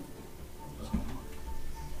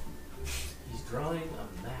 He's drawing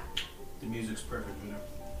a map. The music's perfect, you know.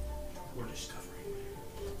 We're discovering.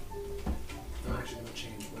 I'm actually gonna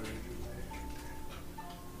change what I do.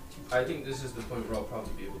 I think this is the point where I'll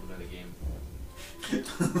probably be able to metagame.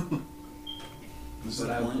 This is But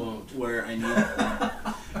the I point won't. where I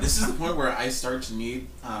need. This is the point where I start to need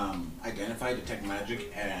identify, detect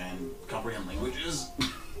magic, and comprehend languages.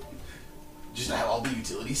 Just to have all the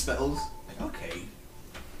utility spells. Like, okay,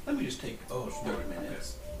 let me just take those 30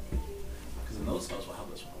 minutes. Because then those spells will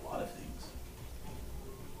help us with a lot of things.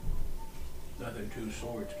 Nothing two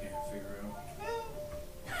swords can't figure out.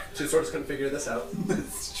 Two swords couldn't figure this out.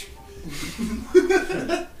 That's true.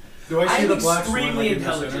 Do I see I'm the black sword extremely in the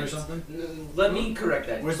center or intelligent. something? Let me correct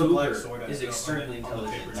that. Where's the black Luger sword at? is No, extremely on the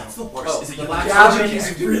intelligent. paper. That's the worst. Oh, is that the you black have sword to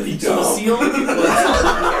is do really dumb. Seal?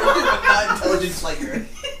 Not intelligence like her.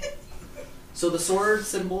 So the sword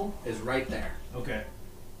symbol is right there. Okay.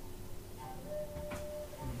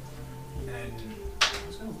 And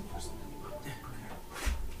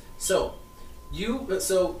So,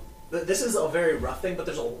 this is a very rough thing, but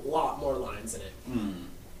there's a lot more lines in it.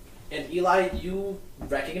 And Eli, you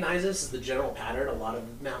recognize this as the general pattern a lot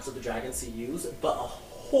of maps of the Dragon Sea use, but a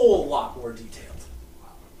whole lot more detailed.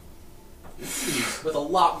 With a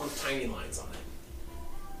lot more tiny lines on it.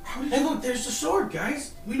 Hey, look, there's the sword,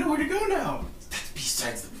 guys. We know where to go now. That's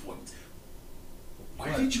besides the point.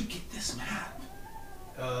 Where did you get this map?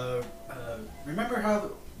 Remember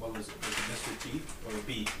how what was it? Was it Mr. T or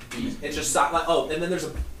B? It's just like, and then there's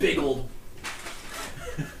a big old.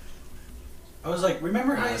 I was like,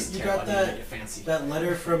 remember how That's you terrible. got I need to that make it fancy. that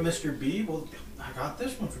letter from Mr. B? Well, I got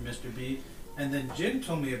this one from Mr. B, and then Jin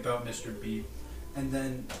told me about Mr. B, and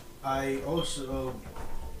then I also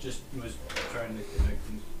just was trying to connect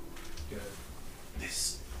things together.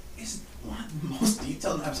 This is one of the most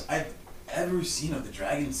detailed maps I've ever seen of the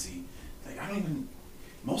Dragon Sea. Like, I don't even...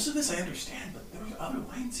 Most of this I understand, but there are other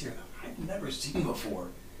lines here that I've never seen before.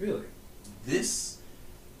 Really? This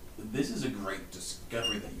is a great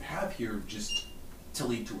discovery that you have here just to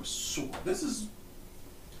lead to a sword. This is...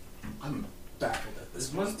 I'm baffled at this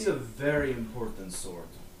This must point. be a very important sword.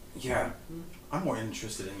 Yeah. I'm more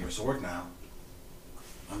interested in your sword now.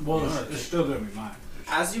 Well, it's still gonna be mine.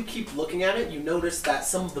 As you keep looking at it, you notice that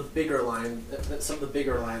some of the bigger lines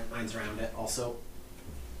around it also,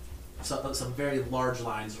 some very large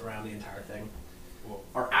lines around the entire thing,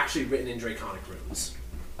 are actually written in Draconic runes.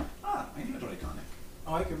 Ah, I knew Draconic.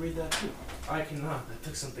 Oh, I can read that too. I cannot. I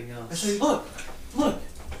took something I else. say, look,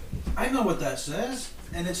 I know what that says,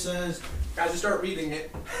 and it says, As you start reading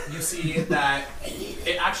it, you see that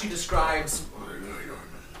it actually describes.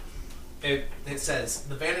 It says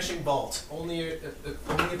the Vanishing Vault only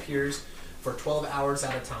appears for 12 hours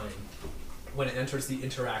at a time when it enters the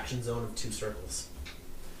interaction zone of 2 circles.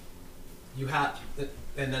 You have,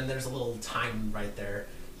 and then there's a little time right there,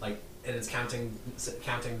 and it's counting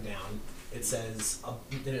down. It says, how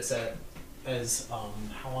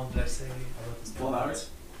long did I say? I wrote this down. 12 hours?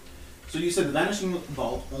 So you said the Vanishing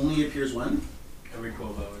Vault only appears when? every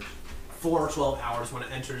 12 hours. For 12 hours when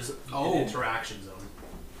it enters Oh. an interaction zone.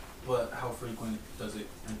 But how frequent does it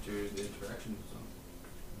enter the interaction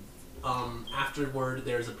zone? Afterward,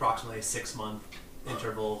 there's approximately a 6-month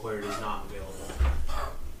interval where it is not available.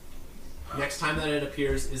 Next time that it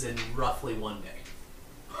appears is in roughly 1 day.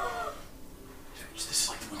 This is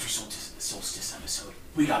like the Winter Solstice episode.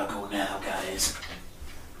 We gotta go now, guys.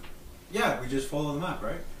 Yeah, we just follow the map,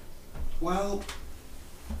 right? Well,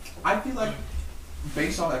 I feel like,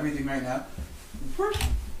 based on everything right now, we're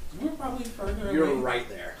probably further away. You're right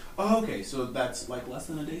there. Oh, okay, so that's like less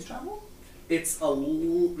than a day's travel? It's so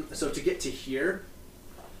to get to here,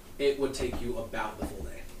 it would take you about the full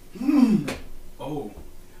day. Oh.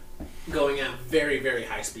 Going at very, very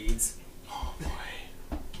high speeds. Oh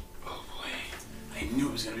boy. Oh boy. I knew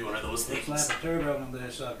it was gonna be one of those things. Slap a turbo on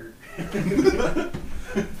that sucker.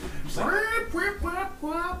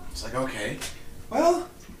 It's like, okay. Well,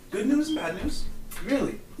 good news and bad news.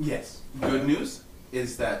 Really? Yes. Good news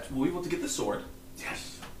is that we'll be able to get the sword.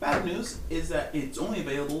 Yes. Bad news is that it's only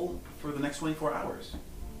available for the next 24 hours.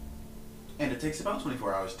 And it takes about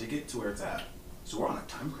 24 hours to get to where it's at. So we're on a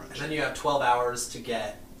time crunch. And then you have 12 hours to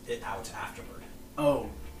get it out afterward. Oh.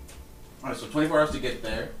 Alright, so 24 hours to get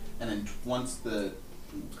there, and then once the...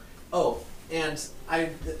 Oh, and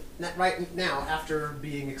right now, after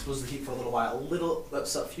being exposed to the heat for a little while,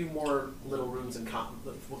 a few more little runes and common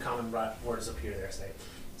words appear there.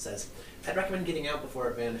 Says, I'd recommend getting out before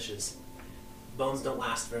it vanishes. Humans don't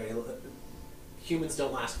last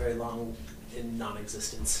very long in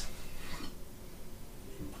non-existence.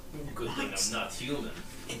 Good thing I'm not human.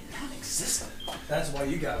 It's non-existent. That's why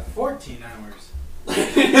you got 14 hours.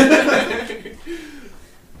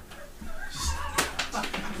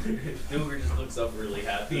 Nuger just looks up really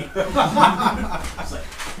happy. It's like...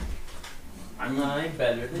 I'm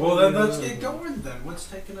better than Well, then you. let's get going then. What's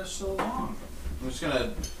taking us so long? I'm just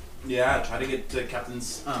gonna... Yeah, try to get to Captain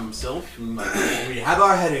Sylph. And like, we have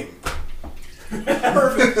our heading.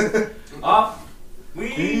 Perfect. Off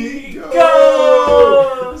we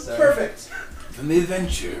go! Perfect. From the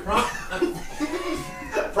adventure. Roth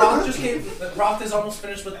just came. Roth is almost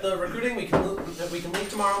finished with the recruiting. We can leave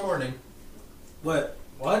tomorrow morning. What?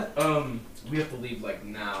 What? We have to leave like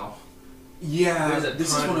now. Yeah, There's a this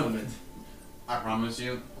is time one of... limit. I promise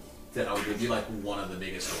you that I'll give you like one of the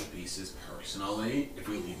biggest gold pieces personally if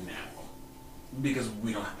we leave now. Because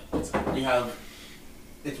we don't have it. We have...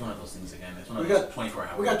 It's one of those things again. It's one of those 24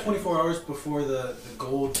 hours. We got 24 hours before the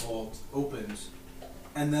gold vault opens.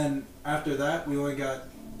 And then after that, we only got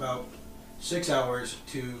about 6 hours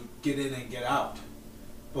to get in and get out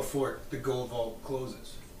before the gold vault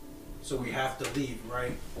closes. So we have to leave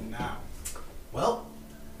right now. Well,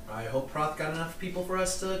 I hope Proth got enough people for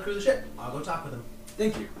us to crew the ship. I'll go talk with him.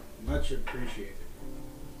 Thank you. Much appreciated.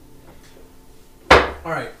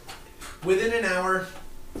 All right. Within an hour,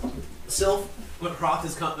 Sylph, when Proth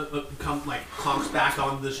has comes back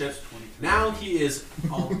onto the ship. Now he is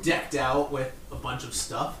all decked out with a bunch of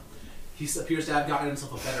stuff. He appears to have gotten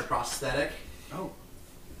himself a better prosthetic. Oh.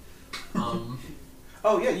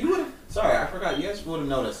 Oh yeah, you would have. Sorry, I forgot. You guys would have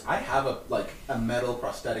noticed. I have a metal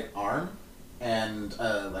prosthetic arm and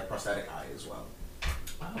prosthetic eye as well.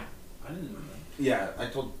 Wow. I didn't know that. Yeah, I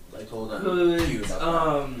told Could Q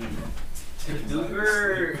about that.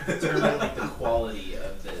 Duger determine like the quality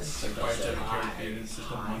of this? It's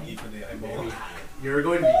just a monkey for the eyeball. You're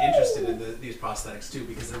going to be interested in these prosthetics too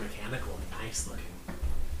because they're mechanical and nice looking.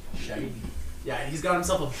 Shiny. Yeah, he's got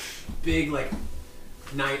himself a big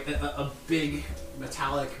a big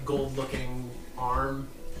metallic gold looking arm.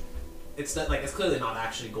 It's not, it's clearly not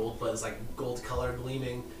actually gold, but it's gold color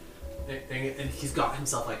gleaming. And he's got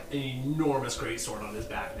himself an enormous greatsword on his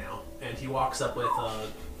back now. And he walks up with a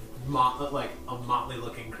motley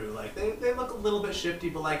looking crew. They look a little bit shifty,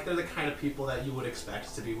 but they're the kind of people that you would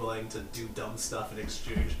expect to be willing to do dumb stuff in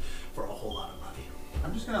exchange for a whole lot of money.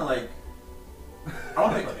 I'm just gonna I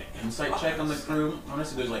want to make an insight check on the crew. I want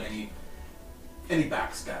to see if there's any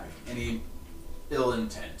backstabbing, any ill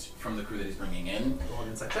intent from the crew that he's bringing in. Roll an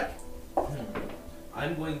insight check.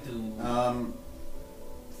 I'm going to.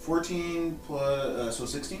 14 plus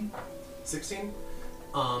 16. 16.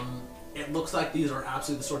 It looks like these are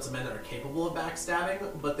absolutely the sorts of men that are capable of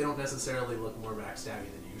backstabbing, but they don't necessarily look more backstabby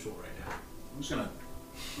than usual right now. I'm just gonna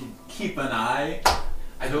keep an eye.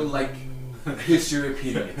 I don't like history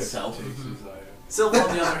repeating itself. Silver,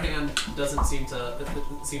 on the other hand,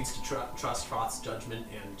 seems to trust Froth's judgment,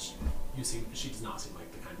 and she does not seem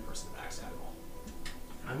like the kind of person to backstab at all.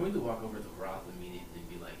 I'm going to walk over to Roth immediately and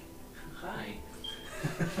be like, "Hi."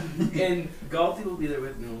 And Galti will be there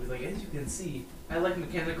with me and will be like, "As you can see, I like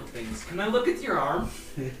mechanical things. Can I look at your arm?"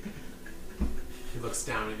 He looks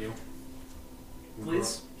down at you.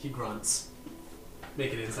 Please? He grunts.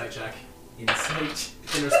 Make an insight check. Insight.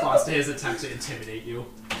 In response to his attempt to intimidate you.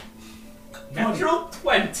 Natural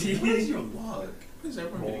 20. What is your luck? What is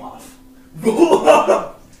everyone Roll getting? off. Roll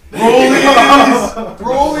up.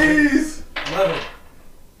 Rollies!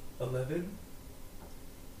 11.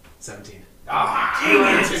 17. Ah, You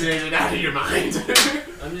are intimidated out of your mind.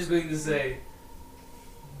 I'm just going to say,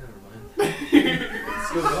 never mind.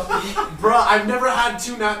 Let's go, Galti. Bruh, I've never had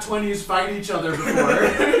two nat 20s fight each other before.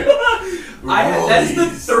 That is the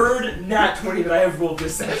third nat 20 that I have rolled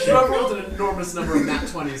this session. You have rolled an enormous number of nat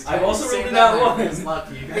 20s. I've also Save rolled a that nat back one. as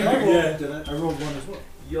lucky. I rolled one as well.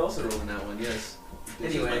 You also rolled in that one, yes.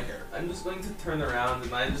 This is my Anyway, character. I'm just going to turn around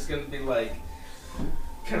and I'm just going to be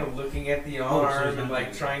kind of looking at the so arm he's and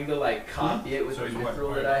not trying to copy it with So the he's what,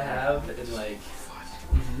 mithril right? that I have and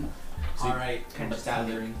Mm-hmm. Alright. kind of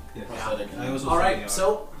staggering. Yeah. Prosthetic. I also Alright,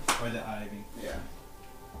 so Or the ivy. Yeah.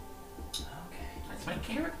 Okay. That's my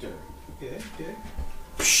character. Okay, okay.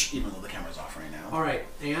 Psh, even though the camera's off right now. alright,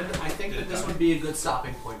 and I think that this would be a good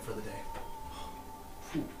stopping point for the day.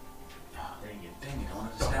 Oh, dang it, I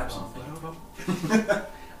wanted to stab something.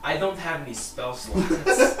 I don't have any spell slots.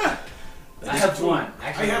 I have one.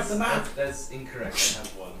 Actually, I have the map. That's incorrect. I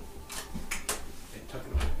have one. Hey, tuck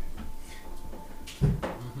it away.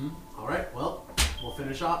 Mm-hmm. Alright, well, we'll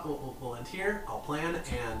finish off. We'll end here. I'll plan,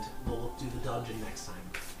 and we'll do the dungeon next time.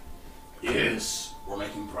 Yes, we're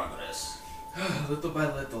making progress. Little by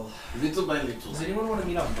little. Little by little. Does anyone want to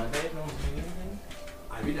meet on Monday if no one's doing anything?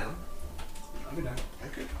 I'd be down. I'll be done. I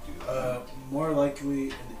could do that. More likely in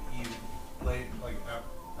the evening, late,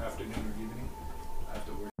 afternoon or evening,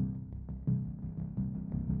 after work.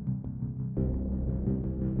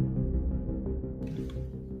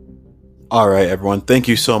 All right, everyone. Thank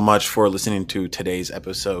you so much for listening to today's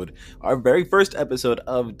episode, our very first episode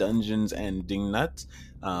of Dungeons and Dingnuts.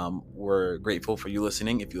 We're grateful for you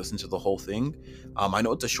listening. If you listen to the whole thing, I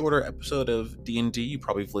know it's a shorter episode of D&D. You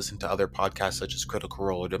probably have listened to other podcasts such as Critical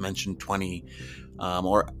Role or Dimension 20,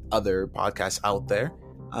 or other podcasts out there.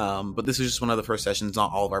 But this is just one of the first sessions.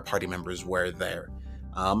 Not all of our party members were there,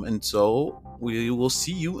 and so we will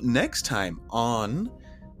see you next time on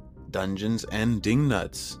Dungeons and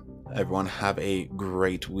Dingnuts. Everyone have a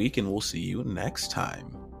great week, and we'll see you next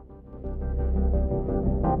time.